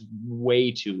listening to this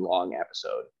way too long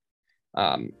episode.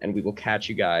 And we will catch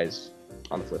you guys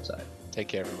on the flip side. Take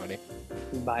care, everybody.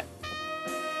 Bye.